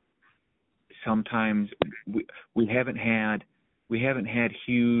 But sometimes we haven't had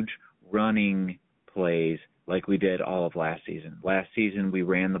huge running plays like we did all of last season. Last season we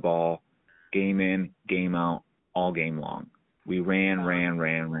ran the ball game in, game out, all game long. We ran. I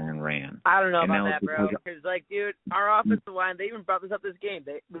don't know about that, bro. Because, like, dude, our offensive line, they even brought this up this game.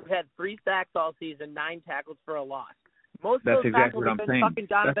 We've had 3 sacks all season, 9 tackles for a loss. Most of those tackles have been fucking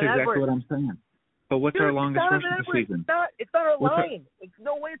Donovan Edwards. That's exactly what I'm saying. But what's our longest rush of the season? It's not our line. It's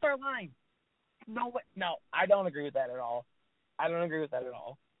no way it's our line. No way. No, I don't agree with that at all.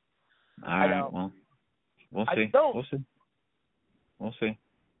 All right, well, we'll see. We'll see.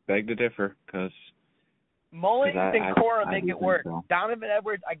 Beg to differ, because Mullings and Corum make it work. So. Donovan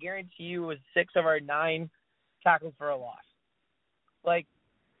Edwards, I guarantee you, was 6 of our 9 tackles for a loss. Like,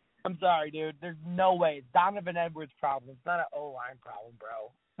 I'm sorry, dude. There's no way. It's Donovan Edwards' problem. It's not an O-line problem,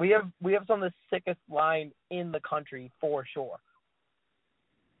 bro. We have some of the sickest line in the country for sure.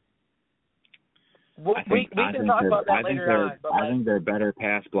 We can talk about that later on. But I think they're better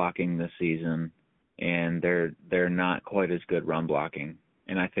pass blocking this season, and they're not quite as good run blocking.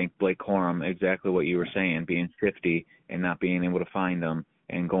 And I think Blake Corum, exactly what you were saying, being 50 and not being able to find them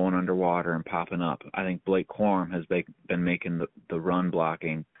and going underwater and popping up. I think Blake Corum has been making the run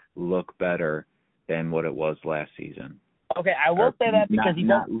blocking look better than what it was last season. Okay, I will say that because he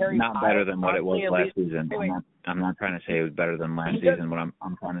does very not better than what it was last season. I'm not trying to say it was better than last season. But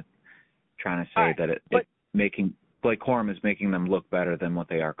I'm trying to say that Blake Corum is making them look better than what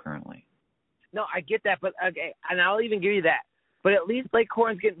they are currently. No, I get that, but okay, and I'll even give you that. But at least Blake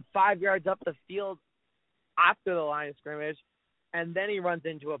Corum's getting 5 yards up the field after the line of scrimmage, and then he runs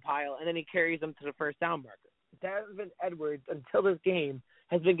into a pile, and then he carries them to the first down marker. Donovan Edwards, until this game,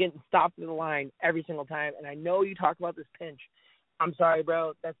 has been getting stopped at the line every single time. And I know you talk about this pinch. I'm sorry,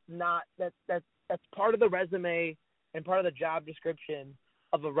 bro. That's part of the resume and part of the job description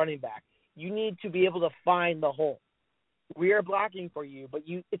of a running back. You need to be able to find the hole. We are blocking for you, but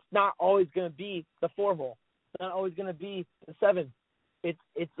it's not always going to be the 4 hole. It's not always going to be the 7.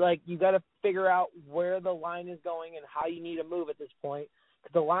 It's like you got to figure out where the line is going and how you need to move at this point,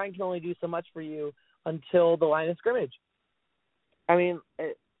 because the line can only do so much for you until the line of scrimmage. I mean,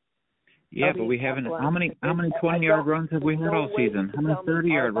 but we haven't. How many 20-yard runs have we had all season? How many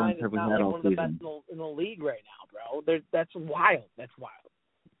 30-yard runs have we had all season? One of the best in the league right now, bro. That's wild. That's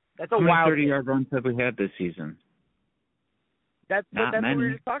How many 30-yard runs have we had this season? That's what we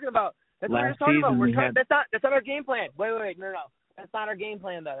were just talking about. That's what we were talking about. That's not our game plan. Wait, no. That's not our game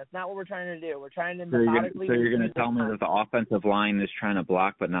plan, though. That's not what we're trying to do. We're trying to methodically. So you're going to tell me that the offensive line is trying to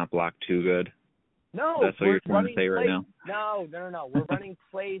block, but not block too good? No. That's what you're trying to say right now? No. We're running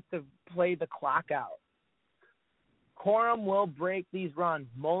plays to play the clock out. Corum will break these runs.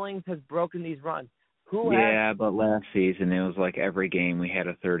 Mullings has broken these runs. But last season it was like every game we had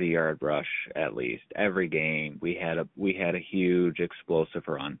a 30-yard rush at least. Every game we had a huge explosive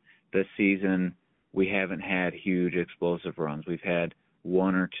run. This season we haven't had huge explosive runs. We've had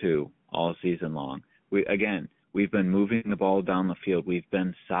 1 or 2 all season long. We've been moving the ball down the field. We've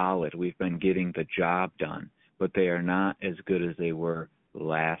been solid. We've been getting the job done, but they are not as good as they were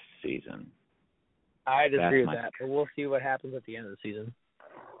last season. I disagree with that, but we'll see what happens at the end of the season.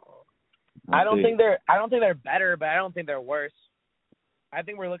 I don't think they're better, but I don't think they're worse. I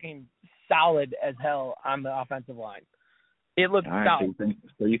think we're looking solid as hell on the offensive line. It looked All right, stout.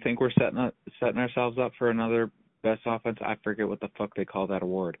 so you think we're setting ourselves up for another best offense? I forget what the fuck they call that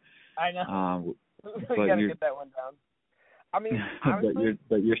award. I know. We But got to get that one down. I mean, honestly,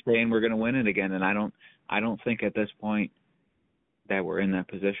 but you're saying we're going to win it again, and I don't think at this point that we're in that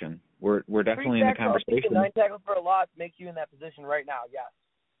position. We're definitely in the conversation. 9 tackles for a loss makes you in that position right now. Yes.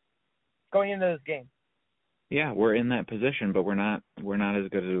 Going into this game. Yeah, we're in that position, but we're not as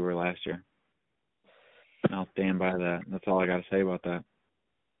good as we were last year. And I'll stand by that. That's all I got to say about that.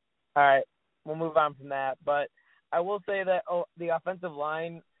 All right, we'll move on from that. But I will say that the offensive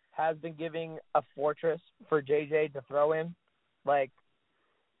line has been giving a fortress for JJ to throw in. Like,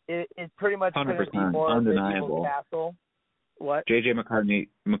 it's pretty much going to be more undeniable. Castle. What? JJ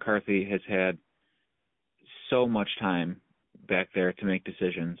McCarthy has had so much time back there to make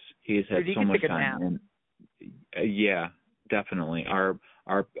decisions. He has had so much time. And, yeah, definitely. Our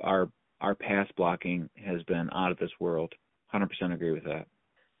pass blocking has been out of this world. 100% agree with that.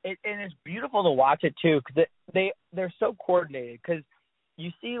 And it's beautiful to watch it too, because they're so coordinated. Because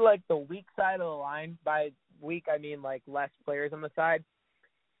you see, like, the weak side of the line. By weak, I mean like less players on the side.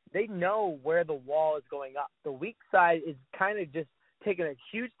 They know where the wall is going up. The weak side is kind of just taking a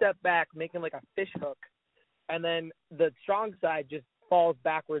huge step back, making like a fish hook, and then the strong side just falls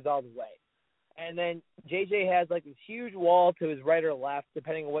backwards all the way. And then JJ has like this huge wall to his right or left,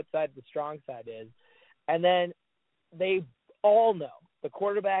 depending on what side the strong side is. And then they all know, the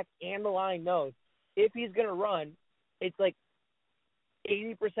quarterback and the line knows, if he's going to run, it's like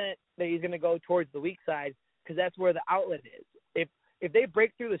 80% that he's going to go towards the weak side, because that's where the outlet is. If they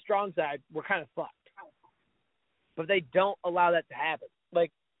break through the strong side, we're kind of fucked. But they don't allow that to happen.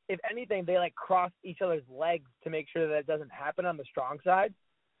 Like, if anything, they like cross each other's legs to make sure that doesn't happen on the strong side.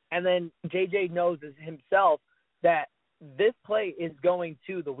 And then JJ knows himself that this play is going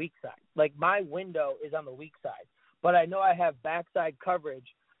to the weak side. Like, my window is on the weak side, but I know I have backside coverage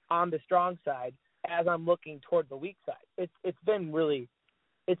on the strong side as I'm looking toward the weak side. It's been really,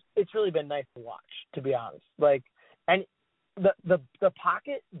 it's really been nice to watch, to be honest. Like, and the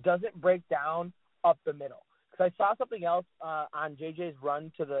pocket doesn't break down up the middle. Because I saw something else on JJ's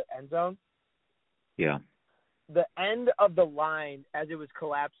run to the end zone. Yeah. The end of the line, as it was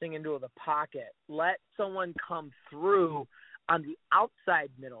collapsing into the pocket, let someone come through on the outside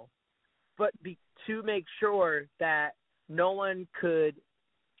middle, but to make sure that no one could,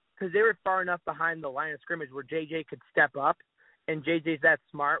 because they were far enough behind the line of scrimmage where JJ could step up, and JJ's that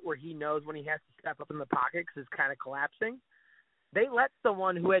smart where he knows when he has to step up in the pocket because it's kind of collapsing. They let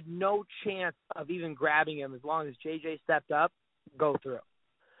someone who had no chance of even grabbing him as long as JJ stepped up go through.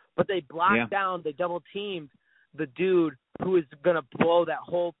 But they blocked down, they double-teamed the dude who was going to blow that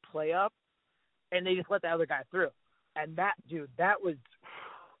whole play up, and they just let the other guy through. And that dude, that was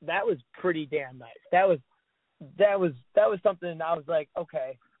pretty damn nice. That was something I was like,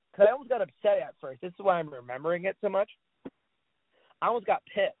 okay. Because I almost got upset at first. This is why I'm remembering it so much. I almost got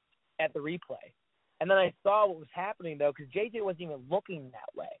pissed at the replay. And then I saw what was happening, though, because JJ wasn't even looking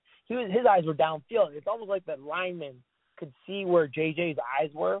that way. His eyes were downfield. It's almost like the lineman could see where JJ's eyes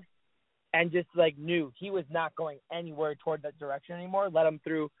were and just, like, knew he was not going anywhere toward that direction anymore, let him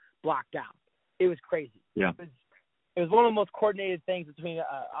through, blocked down. It was crazy. Yeah. It was one of the most coordinated things between an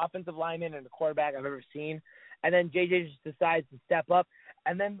offensive lineman and a quarterback I've ever seen. And then JJ just decides to step up.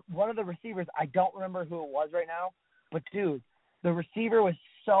 And then one of the receivers, I don't remember who it was right now, but, dude, the receiver was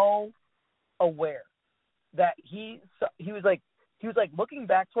so aware that he was like looking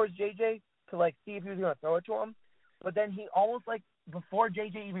back towards JJ to like see if he was going to throw it to him, but then he almost like before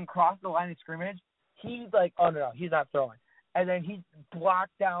JJ even crossed the line of scrimmage, he's like, oh no, he's not throwing, and then he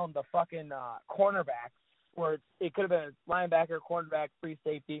blocked down the fucking cornerback, where it could have been a linebacker, cornerback, free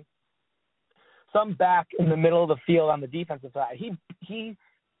safety, some back in the middle of the field on the defensive side. He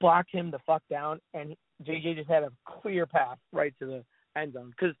blocked him the fuck down, and JJ just had a clear path right to the end zone.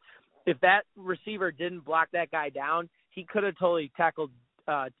 Because if that receiver didn't block that guy down, he could have totally tackled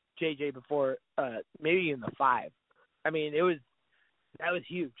JJ before maybe even the 5. I mean, that was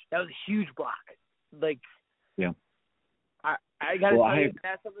huge. That was a huge block. Like, yeah. I gotta tell you,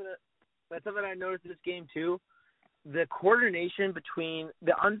 that's something I noticed in this game too. The coordination between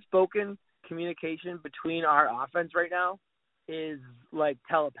the unspoken communication between our offense right now is like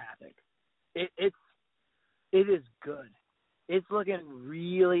telepathic. It is good. It's looking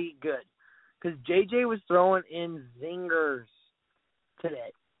really good because JJ was throwing in zingers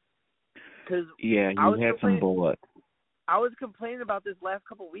today. Cause he had some bullets. I was complaining about this last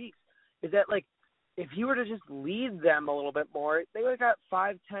couple of weeks. Is that like if he were to just lead them a little bit more, they would have got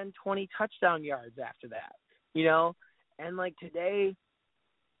 5, 10, 20 touchdown yards after that, you know? And like today,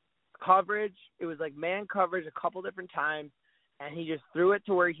 coverage, it was like man coverage a couple different times. and he just threw it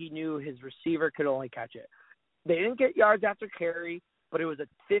to where he knew his receiver could only catch it. They didn't get yards after carry, but it was a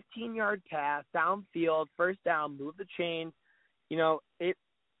 15-yard pass, downfield, first down, move the chains. You know, it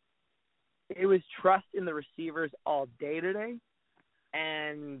was trust in the receivers all day today.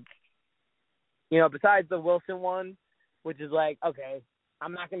 And, you know, besides the Wilson one, which is like, okay,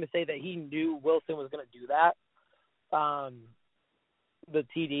 I'm not going to say that he knew Wilson was going to do that. The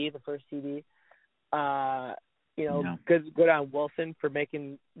TD, the first TD. You know, yeah. good on Wilson for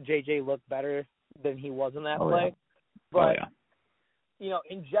making JJ look better than he was in that play. Yeah. But, you know,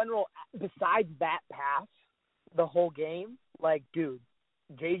 in general, besides that pass, the whole game, like, dude,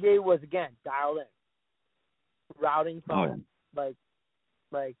 JJ was, again, dialed in. Routing from,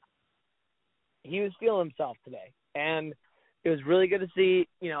 like, he was feeling himself today. And it was really good to see.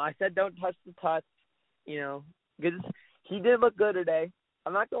 You know, I said don't touch the touch. You know, good. He did look good today.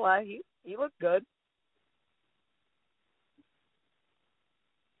 I'm not going to lie. He looked good.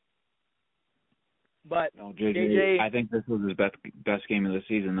 But JJ, I think this was his best game of the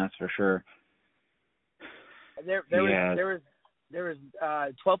season. That's for sure. There was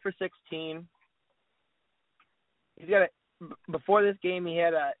 12 for 16. He's got before this game he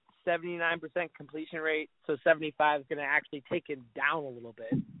had a 79% completion rate, so 75 is going to actually take it down a little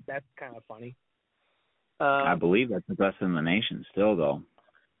bit. That's kind of funny. I believe that's the best in the nation still, though.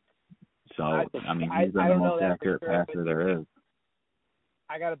 So I mean, he's the most accurate passer there is.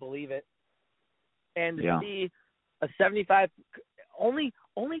 I gotta believe it. And to see a 75, only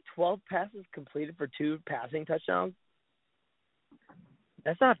 12 passes completed for 2 passing touchdowns.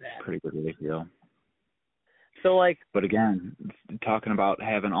 That's not bad. Pretty good ratio. So, like, but again, talking about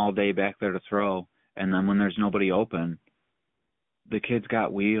having all day back there to throw, and then when there's nobody open, the kid's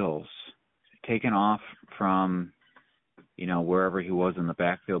got wheels, taking off from, you know, wherever he was in the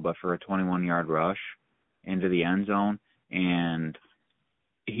backfield, but for a 21-yard rush into the end zone, and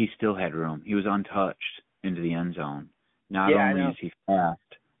he still had room. He was untouched into the end zone. Not only is he fast,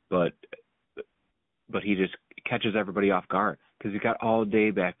 but he just catches everybody off guard because he's got all day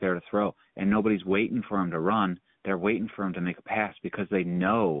back there to throw, and nobody's waiting for him to run. They're waiting for him to make a pass because they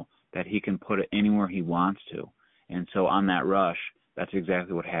know that he can put it anywhere he wants to. And so on that rush, that's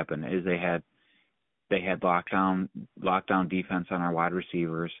exactly what happened. Is they had lockdown defense on our wide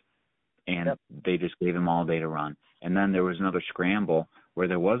receivers, and they just gave him all day to run. And then there was another scramble where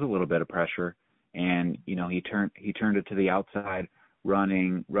there was a little bit of pressure, and you know he turned it to the outside,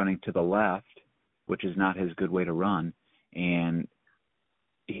 running to the left, which is not his good way to run, and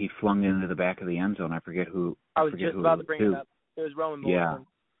he flung it into the back of the end zone. I forget who. I was just about to bring it up. It was Roman Wilson. Yeah.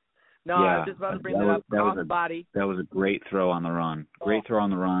 No, I was just about to bring that up. Cross body. That was a great throw on the run. Great throw on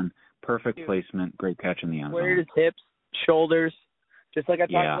the run. Perfect placement. Great catch in the end zone. Squared his hips, shoulders, just like I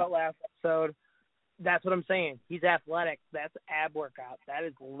talked about last episode. That's what I'm saying. He's athletic. That's ab workout. That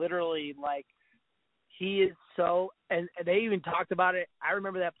is literally like he is so – and they even talked about it. I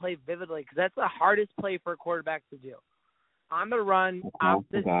remember that play vividly because that's the hardest play for a quarterback to do. On the run,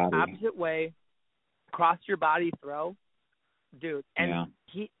 opposite way, cross your body throw, dude. And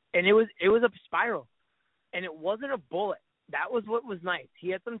it was a spiral, and it wasn't a bullet. That was what was nice. He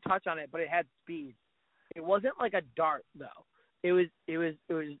had some touch on it, but it had speed. It wasn't like a dart though. It was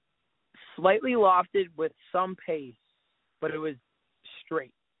slightly lofted with some pace, but it was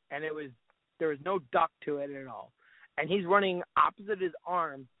straight, and there was no duck to it at all. And he's running opposite his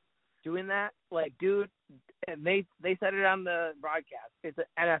arm, doing that, like, dude. And they said it on the broadcast. It's an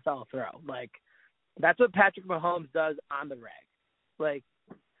NFL throw. Like, that's what Patrick Mahomes does on the rag. Like,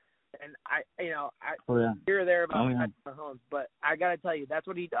 and you're there about Patrick Mahomes, but I gotta tell you, that's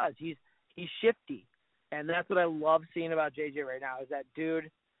what he does. He's shifty, and that's what I love seeing about JJ right now. Is that dude?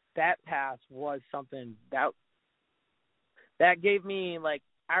 That pass was something that gave me, like,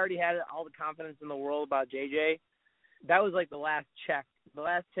 I already had all the confidence in the world about JJ. That was like the last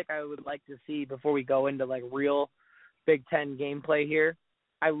tick I would like to see before we go into like real Big Ten gameplay here.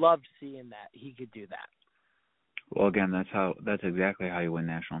 I loved seeing that he could do that. Well, again, that's exactly how you win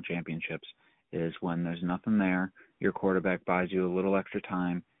national championships, is when there's nothing there, your quarterback buys you a little extra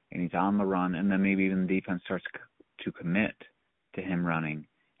time, and he's on the run, and then maybe even the defense starts to commit to him running,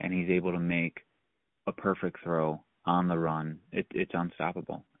 and he's able to make a perfect throw on the run. It's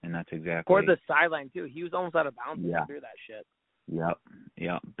unstoppable, and that's exactly. Or the sideline, too. He was almost out of bounds through that shit.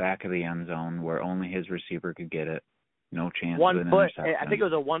 Yep. Back of the end zone where only his receiver could get it. No chance 1 of an foot. interception. I think it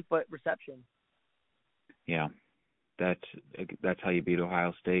was a 1 foot reception. Yeah. That's how you beat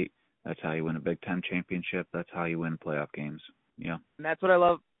Ohio State. That's how you win a Big Ten championship. That's how you win playoff games. Yeah. And that's what I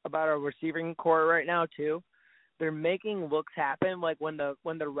love about our receiving core right now, too. They're making looks happen. Like when the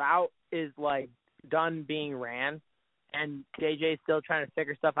route is like done being ran, and JJ's still trying to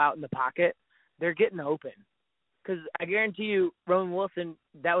figure stuff out in the pocket, they're getting open. Because I guarantee you, Roman Wilson,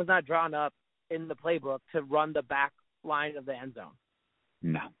 that was not drawn up in the playbook to run the back line of the end zone.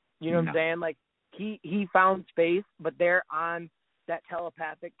 No. You know what I'm saying? Like, he found space, but they're on that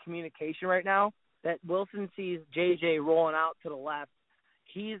telepathic communication right now that Wilson sees JJ rolling out to the left.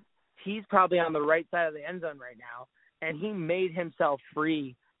 He's probably on the right side of the end zone right now, and he made himself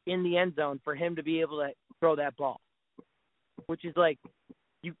free in the end zone for him to be able to throw that ball, which is like,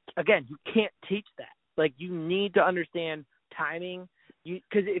 you can't teach that. Like, you need to understand timing.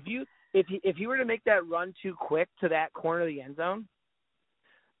 Because if you were to make that run too quick to that corner of the end zone,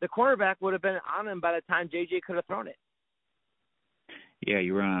 the cornerback would have been on him by the time JJ could have thrown it. Yeah,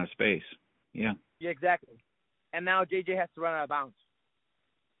 you run out of space. Yeah. Yeah, exactly. And now JJ has to run out of bounds.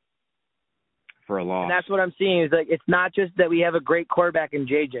 For a loss. And that's what I'm seeing is, like, it's not just that we have a great quarterback in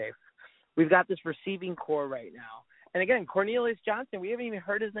JJ. We've got this receiving core right now. And again, Cornelius Johnson, we haven't even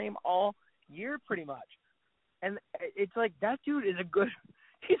heard his name all year pretty much. And it's like, that dude is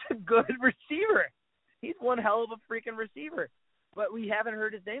he's a good receiver. He's one hell of a freaking receiver. But we haven't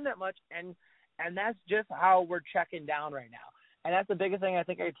heard his name that much, and that's just how we're checking down right now. And that's the biggest thing I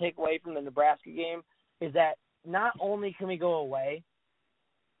think I take away from the Nebraska game is that not only can we go away,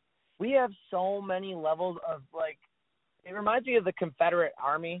 we have so many levels of, like, it reminds me of the Confederate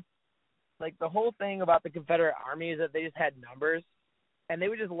Army. Like, the whole thing about the Confederate Army is that they just had numbers, and they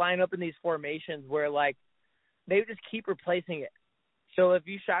would just line up in these formations where, like, they would just keep replacing it. So if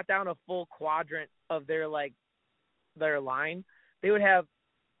you shot down a full quadrant of their line, they would have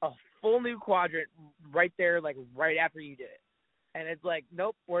a full new quadrant right there, like, right after you did it. And it's like,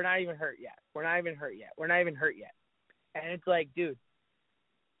 nope, we're not even hurt yet. We're not even hurt yet. We're not even hurt yet. And it's like, dude,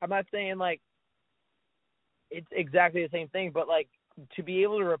 I'm not saying, like, it's exactly the same thing, but, like, to be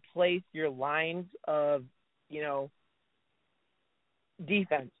able to replace your lines of, you know,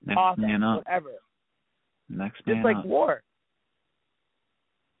 defense, offense, whatever. Next man just like up. war.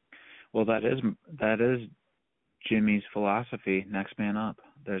 Well, that is Jimmy's philosophy, next man up.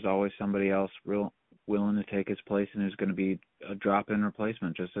 There's always somebody else willing to take his place and who's going to be a drop-in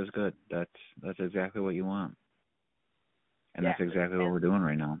replacement just as good. That's exactly what you want. And that's exactly what we're doing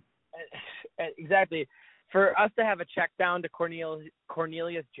right now. Exactly. For us to have a check down to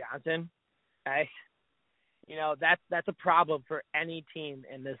Cornelius Johnson, that's a problem for any team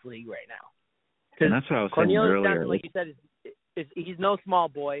in this league right now. And that's what I was saying earlier. Cornelius Johnson, like you said, he's no small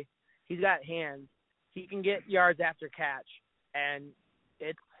boy. He's got hands. He can get yards after catch, and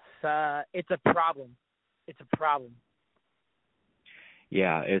it's a problem. It's a problem.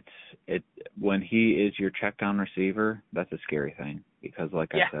 Yeah, when he is your check down receiver, that's a scary thing because,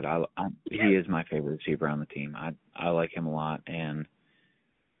 like I said, he is my favorite receiver on the team. I like him a lot, and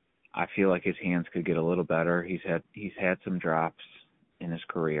I feel like his hands could get a little better. He's had some drops in his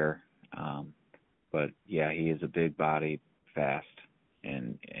career, but yeah, he is a big body, fast,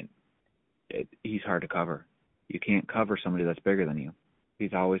 and he's hard to cover. You can't cover somebody that's bigger than you.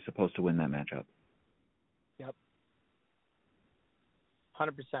 He's always supposed to win that matchup. Yep.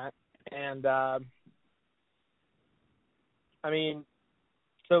 100%. And I mean,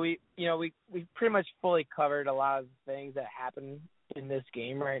 so we pretty much fully covered a lot of things that happen in this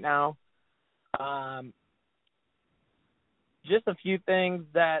game right now. Just a few things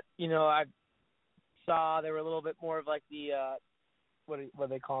that I saw. They were a little bit more of like the what do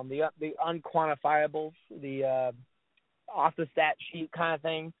they call them? The unquantifiables, the off the stat sheet kind of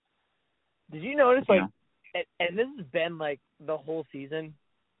thing. Did you notice and this has been like the whole season,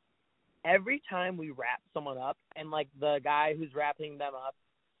 every time we wrap someone up and like the guy who's wrapping them up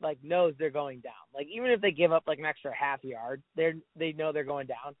like knows they're going down. Like even if they give up like an extra half yard, they know they're going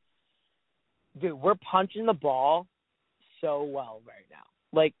down. Dude, we're punching the ball so well right now.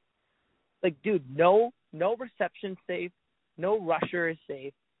 Like dude, no reception safe, no rusher is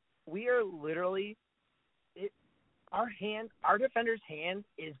safe. We are literally our defender's hand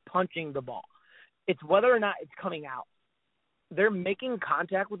is punching the ball. It's whether or not it's coming out. They're making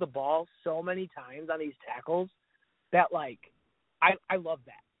contact with the ball so many times on these tackles that, like, I love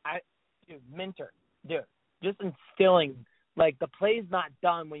that. Minter, dude, just instilling, like, the play's not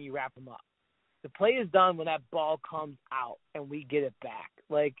done when you wrap them up. The play is done when that ball comes out and we get it back.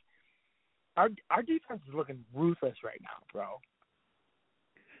 Like, our defense is looking ruthless right now, bro.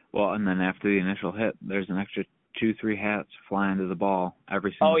 Well, and then after the initial hit, there's an extra 2-3 hats flying to the ball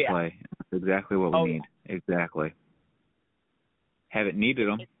every single play. That's exactly what we need. Yeah. Exactly. Haven't needed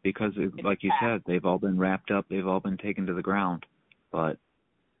them because, like you said, they've all been wrapped up. They've all been taken to the ground. But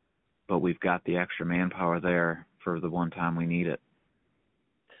we've got the extra manpower there for the one time we need it.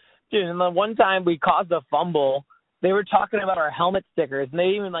 Dude, and the one time we caused a fumble They were talking about our helmet stickers, and they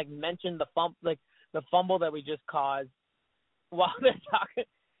even mentioned the fumble that we just caused while they're talking.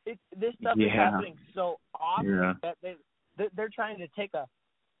 This stuff is happening so often that they're trying to take a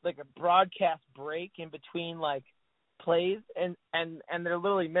broadcast break in between plays, and they're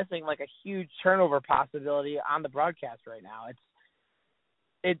literally missing a huge turnover possibility on the broadcast right now.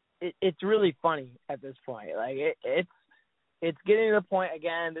 It's really funny at this point. It's getting to the point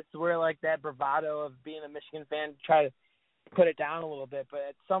again. This is where that bravado of being a Michigan fan try to put it down a little bit, but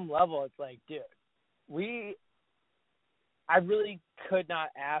at some level it's dude, I really could not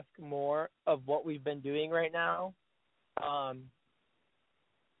ask more of what we've been doing right now. I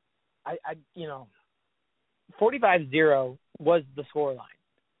 45-0 was the score line.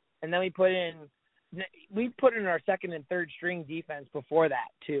 And then we put in our second and third string defense before that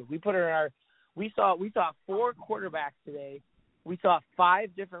too. We saw 4 quarterbacks today. We saw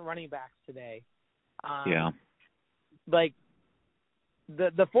 5 different running backs today.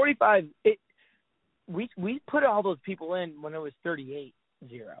 The 45 we put all those people in when it was 38-0.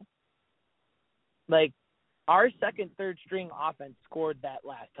 Our second, third string offense scored that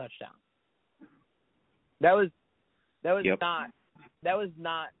last touchdown. That was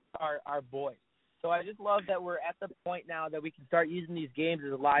not our boys. So I just love that we're at the point now that we can start using these games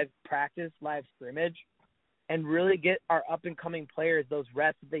as a live practice, live scrimmage, and really get our up-and-coming players those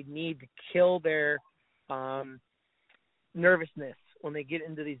reps that they need to kill their nervousness when they get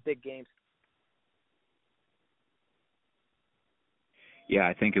into these big games. Yeah,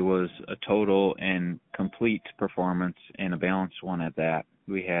 I think it was a total and complete performance and a balanced one at that.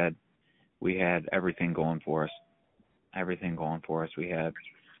 We had everything going for us. We had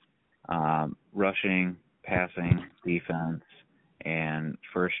rushing, passing, defense, and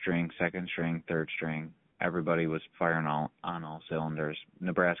first string, second string, third string. Everybody was firing on all cylinders.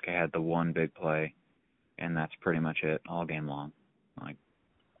 Nebraska had the one big play, and that's pretty much it all game long.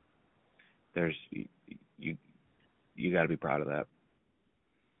 There's you got to be proud of that.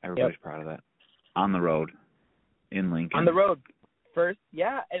 Everybody's proud of that. On the road, in Lincoln. On the road, first,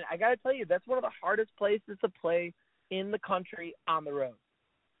 yeah. And I got to tell you, that's one of the hardest places to play in the country on the road.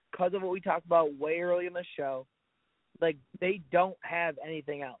 Because of what we talked about way early in the show, they don't have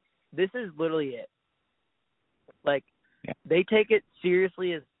anything else. This is literally it. They take it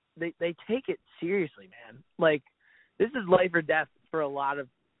seriously they take it seriously, man. This is life or death for a lot of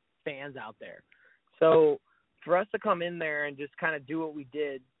fans out there. So for us to come in there and just kind of do what we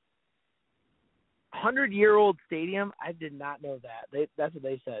did, 100-year-old stadium, I did not know that. That's what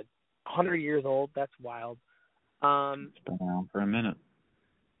they said. 100 years old, that's wild. It's been around for a minute.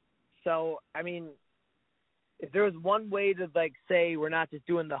 So, I mean, if there was one way to, say we're not just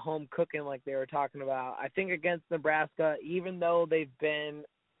doing the home cooking like they were talking about, I think against Nebraska, even though they've been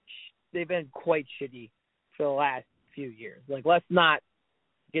quite shitty for the last few years. Let's not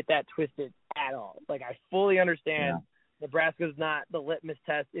get that twisted at all. I fully understand Nebraska's not the litmus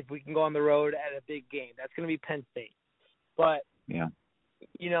test if we can go on the road at a big game. That's going to be Penn State. But,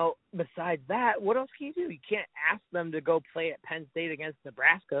 besides that, what else can you do? You can't ask them to go play at Penn State against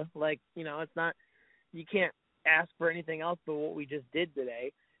Nebraska. It's not – you can't ask for anything else but what we just did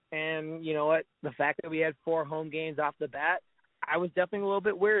today. And you know what? The fact that we had 4 home games off the bat, I was definitely a little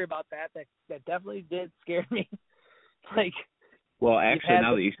bit wary about that. That definitely did scare me. Well, actually,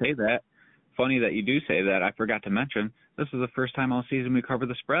 now that you say that, funny that you do say that, I forgot to mention, this is the first time all season we covered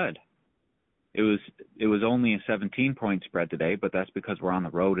the spread. It was only a 17-point spread today, but that's because we're on the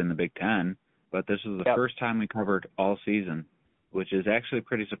road in the Big Ten. But this is the first time we covered all season, which is actually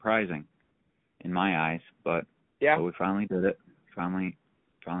pretty surprising in my eyes. But we finally did it. Finally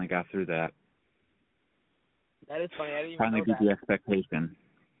got through that. That is funny. I didn't even finally know beat that. the expectation.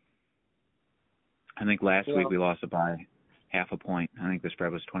 I think last week we lost it by half a point. I think the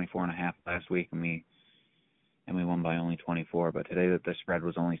spread was 24.5 last week, and we won by only 24. But today the spread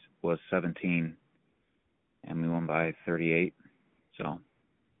was 17, and we won by 38. So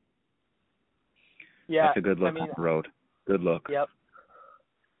that's a good look on the road. Good look. Yep.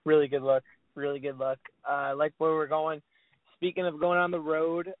 Really good look. Really good look. I like where we're going. Speaking of going on the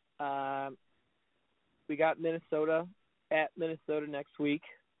road, we got Minnesota at Minnesota next week.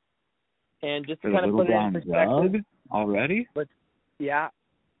 And just to kind of put it in perspective. Already? Yeah.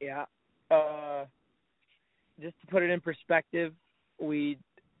 Just to put it in perspective,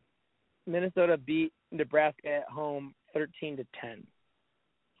 Minnesota beat Nebraska at home 13-10.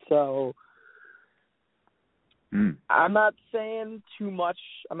 So I'm not saying too much.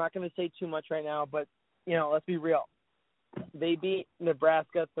 I'm not going to say too much right now, but let's be real. They beat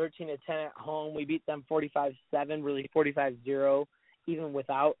Nebraska 13-10 at home. We beat them 45-7, really 45-0, even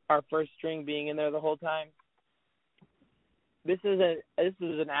without our first string being in there the whole time. this is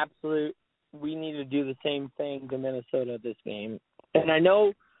an absolute. We need to do the same thing to Minnesota this game. And I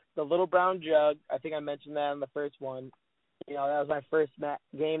know the Little Brown Jug. I think I mentioned that in the first one. You know, that was my first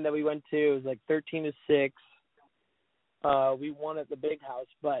game that we went to. It was like 13-6. We won at the Big House,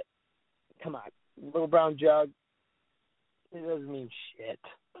 but come on, Little Brown Jug. It doesn't mean shit.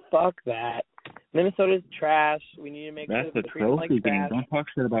 Fuck that. Minnesota's trash. We need to make sure that's that a we treat them like trophy game. trash. Don't talk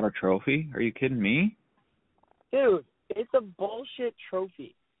shit about a trophy. Are you kidding me? Dude, it's a bullshit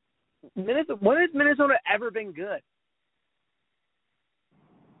trophy. Minnesota. When has Minnesota ever been good?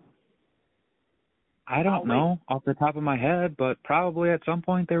 I don't know off the top of my head, but probably at some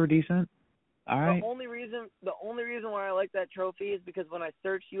point they were decent. All right. The only reason why I like that trophy is because when I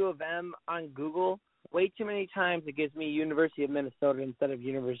search U of M on Google, way too many times it gives me University of Minnesota instead of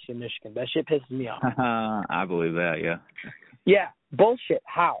University of Michigan. That shit pisses me off. I believe that, yeah. Yeah, bullshit.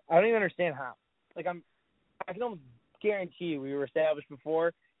 How? I don't even understand how. Like I can almost guarantee you we were established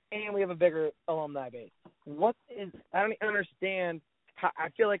before, and we have a bigger alumni base. I don't even understand how. I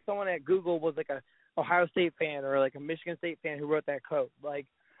feel like someone at Google was like a Ohio State fan or like a Michigan State fan who wrote that code. Like,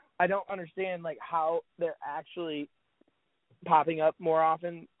 I don't understand like how they're actually popping up more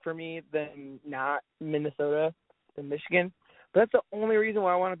often for me than not Minnesota than Michigan. But that's the only reason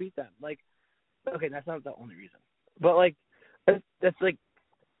why I want to beat them. Like, okay, that's not the only reason, but like that's like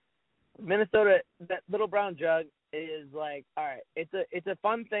Minnesota. That Little Brown Jug is like, all right, it's a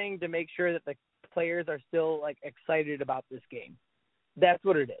fun thing to make sure that the players are still like excited about this game. That's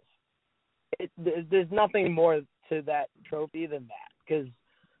what it is. There's nothing more to that trophy than that because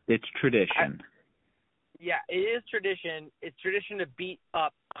it's tradition. Yeah, it is tradition. It's tradition to beat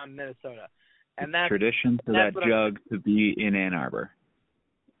up on Minnesota, and that's tradition for that jug to be in Ann Arbor.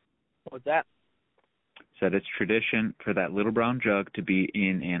 What's that? Said it's tradition for that Little Brown Jug to be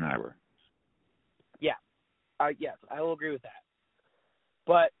in Ann Arbor. Yeah, yes, I will agree with that.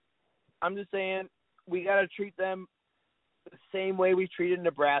 But I'm just saying we got to treat them the same way we treated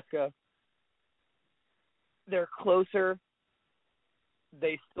Nebraska. They're closer.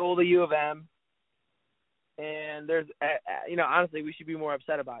 They stole the U of M. And there's, honestly, we should be more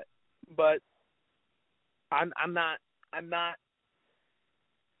upset about it. But I'm not.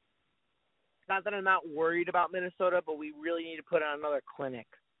 Not that I'm not worried about Minnesota, but we really need to put on another clinic,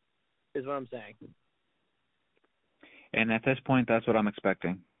 is what I'm saying. And at this point, that's what I'm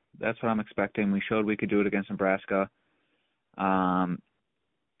expecting. We showed we could do it against Nebraska.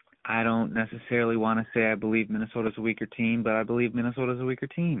 I don't necessarily want to say I believe Minnesota's a weaker team, but I believe Minnesota's a weaker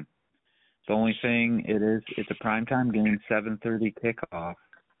team. The only thing it's a primetime game, 7:30 kickoff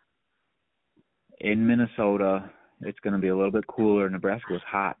in Minnesota. It's going to be a little bit cooler. Nebraska was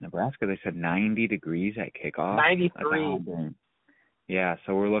hot. Nebraska, they said 90 degrees at kickoff. 93. Yeah,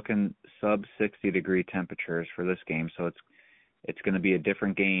 so we're looking sub 60-degree temperatures for this game. So it's going to be a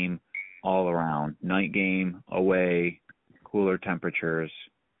different game all around. Night game, away, cooler temperatures,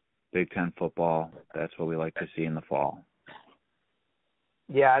 Big Ten football. That's what we like to see in the fall.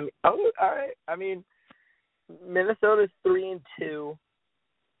 Yeah, all right. I mean, Minnesota's 3-2,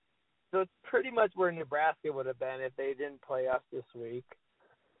 so it's pretty much where Nebraska would have been if they didn't play us this week.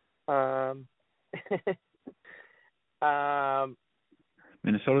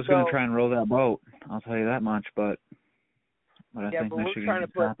 Minnesota's going to try and roll that boat. I'll tell you that much. But I think Michigan can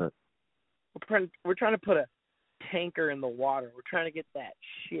stop it. We're trying to put a tanker in the water. We're trying to get that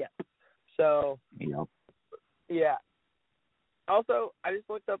ship. So. Yep. Yeah. Also, I just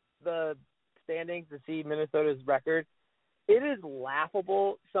looked up the standings to see Minnesota's record. It is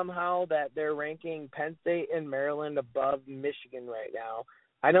laughable somehow that they're ranking Penn State and Maryland above Michigan right now.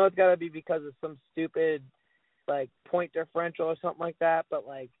 I know it's got to be because of some stupid, like, point differential or something like that, but,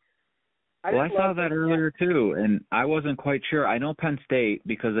 like, I saw that earlier, too, and I wasn't quite sure. I know Penn State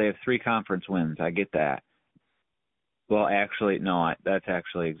because they have 3 conference wins. I get that. Well, actually, no, that's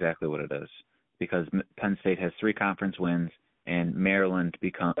actually exactly what it is because Penn State has 3 conference wins, and Maryland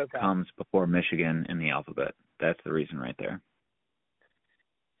comes before Michigan in the alphabet. That's the reason right there.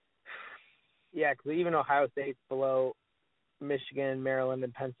 Yeah, because even Ohio State's below Michigan, Maryland,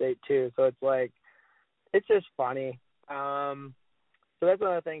 and Penn State, too. So it's like, it's just funny. So that's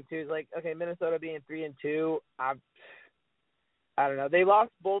another thing, too, is like, okay, Minnesota being 3-2, I don't know. They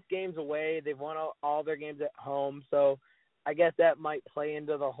lost both games away. They've won all their games at home. So I guess that might play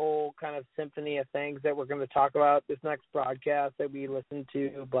into the whole kind of symphony of things that we're going to talk about this next broadcast that we listen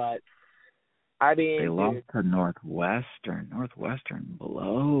to. But, I mean, they lost to Northwestern. Northwestern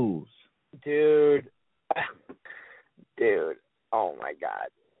blows. Dude, oh, my God.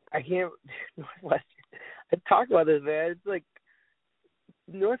 I can't – Northwestern. I talked about this, man. It's like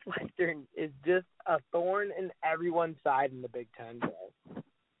Northwestern is just a thorn in everyone's side in the Big Ten, bro.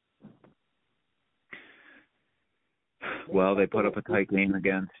 Well, they put up a tight game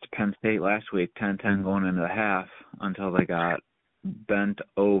against Penn State last week, 10-10 going into the half, until they got bent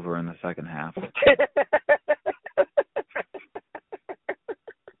over in the second half.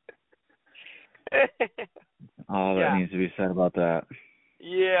 All that needs to be said about that.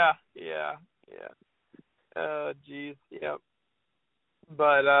 Yeah. Oh, geez, yep.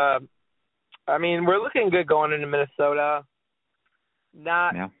 But, I mean, we're looking good going into Minnesota.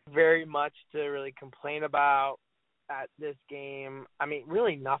 Not very much to really complain about at this game. I mean,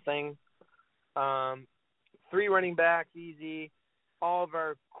 really nothing. 3 running backs, easy. All of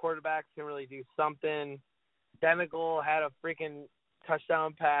our quarterbacks can really do something. Denegal had a freaking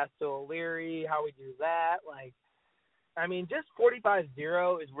touchdown pass to O'Leary. How we do that? Like, I mean, just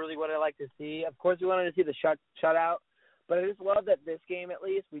 45-0 is really what I like to see. Of course, we wanted to see the shutout, but I just love that this game, at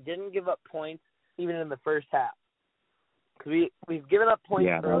least, we didn't give up points even in the first half. Because we've given up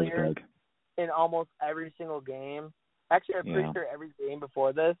points earlier in almost every single game. Actually, I'm pretty sure every game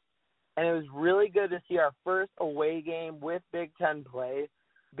before this. And it was really good to see our first away game with Big Ten play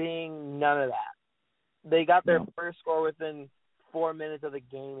being none of that. They got their first score within 4 minutes of the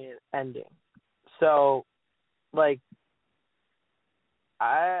game ending. So, like,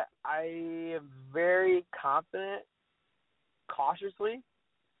 I am very confident, cautiously,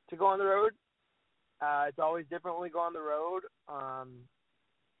 to go on the road. It's always different when we go on the road.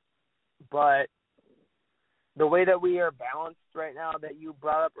 But the way that we are balanced right now, that you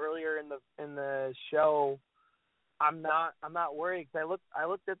brought up earlier in the show, I'm not worried, because I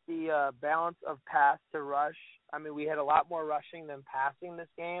looked at the balance of pass to rush. I mean, we had a lot more rushing than passing this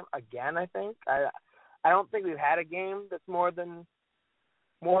game. Again, I think I don't think we've had a game that's more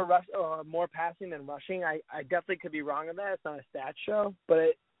passing than rushing. I definitely could be wrong on that. It's not a stat show,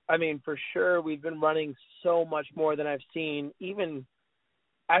 but I mean, for sure, we've been running so much more than I've seen. Even,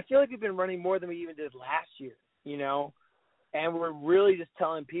 I feel like we've been running more than we even did last year, you know? And we're really just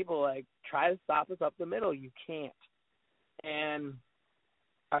telling people, like, try to stop us up the middle. You can't. And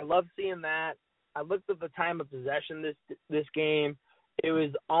I love seeing that. I looked at the time of possession this game. It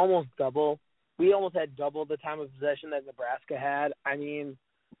was almost double. We almost had double the time of possession that Nebraska had. I mean,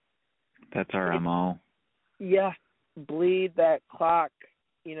 that's our MO. Yeah, bleed that clock.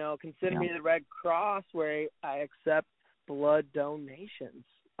 You know, consider me the Red Cross, where I accept blood donations.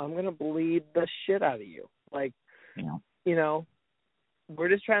 I'm going to bleed the shit out of you. Like, you know, we're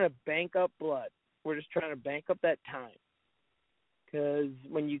just trying to bank up blood. We're just trying to bank up that time. Because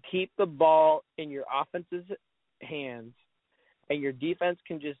when you keep the ball in your offense's hands and your defense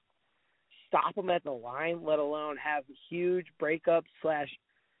can just stop them at the line, let alone have huge breakups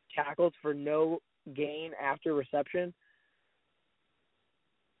 / tackles for no gain after reception,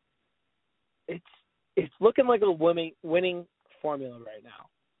 it's looking like a winning formula right now.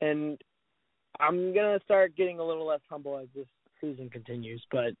 And I'm going to start getting a little less humble as this season continues.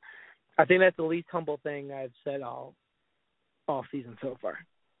 But I think that's the least humble thing I've said all season so far.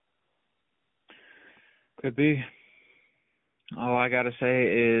 Could be. All I got to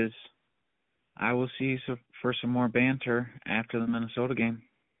say is I will see you for some more banter after the Minnesota game.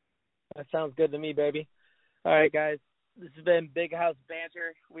 That sounds good to me, baby. All right, guys. This has been Big House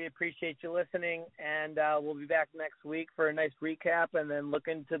Banter. We appreciate you listening, and we'll be back next week for a nice recap and then look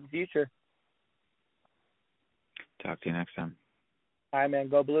into the future. Talk to you next time. All right, man.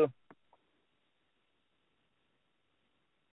 Go Blue.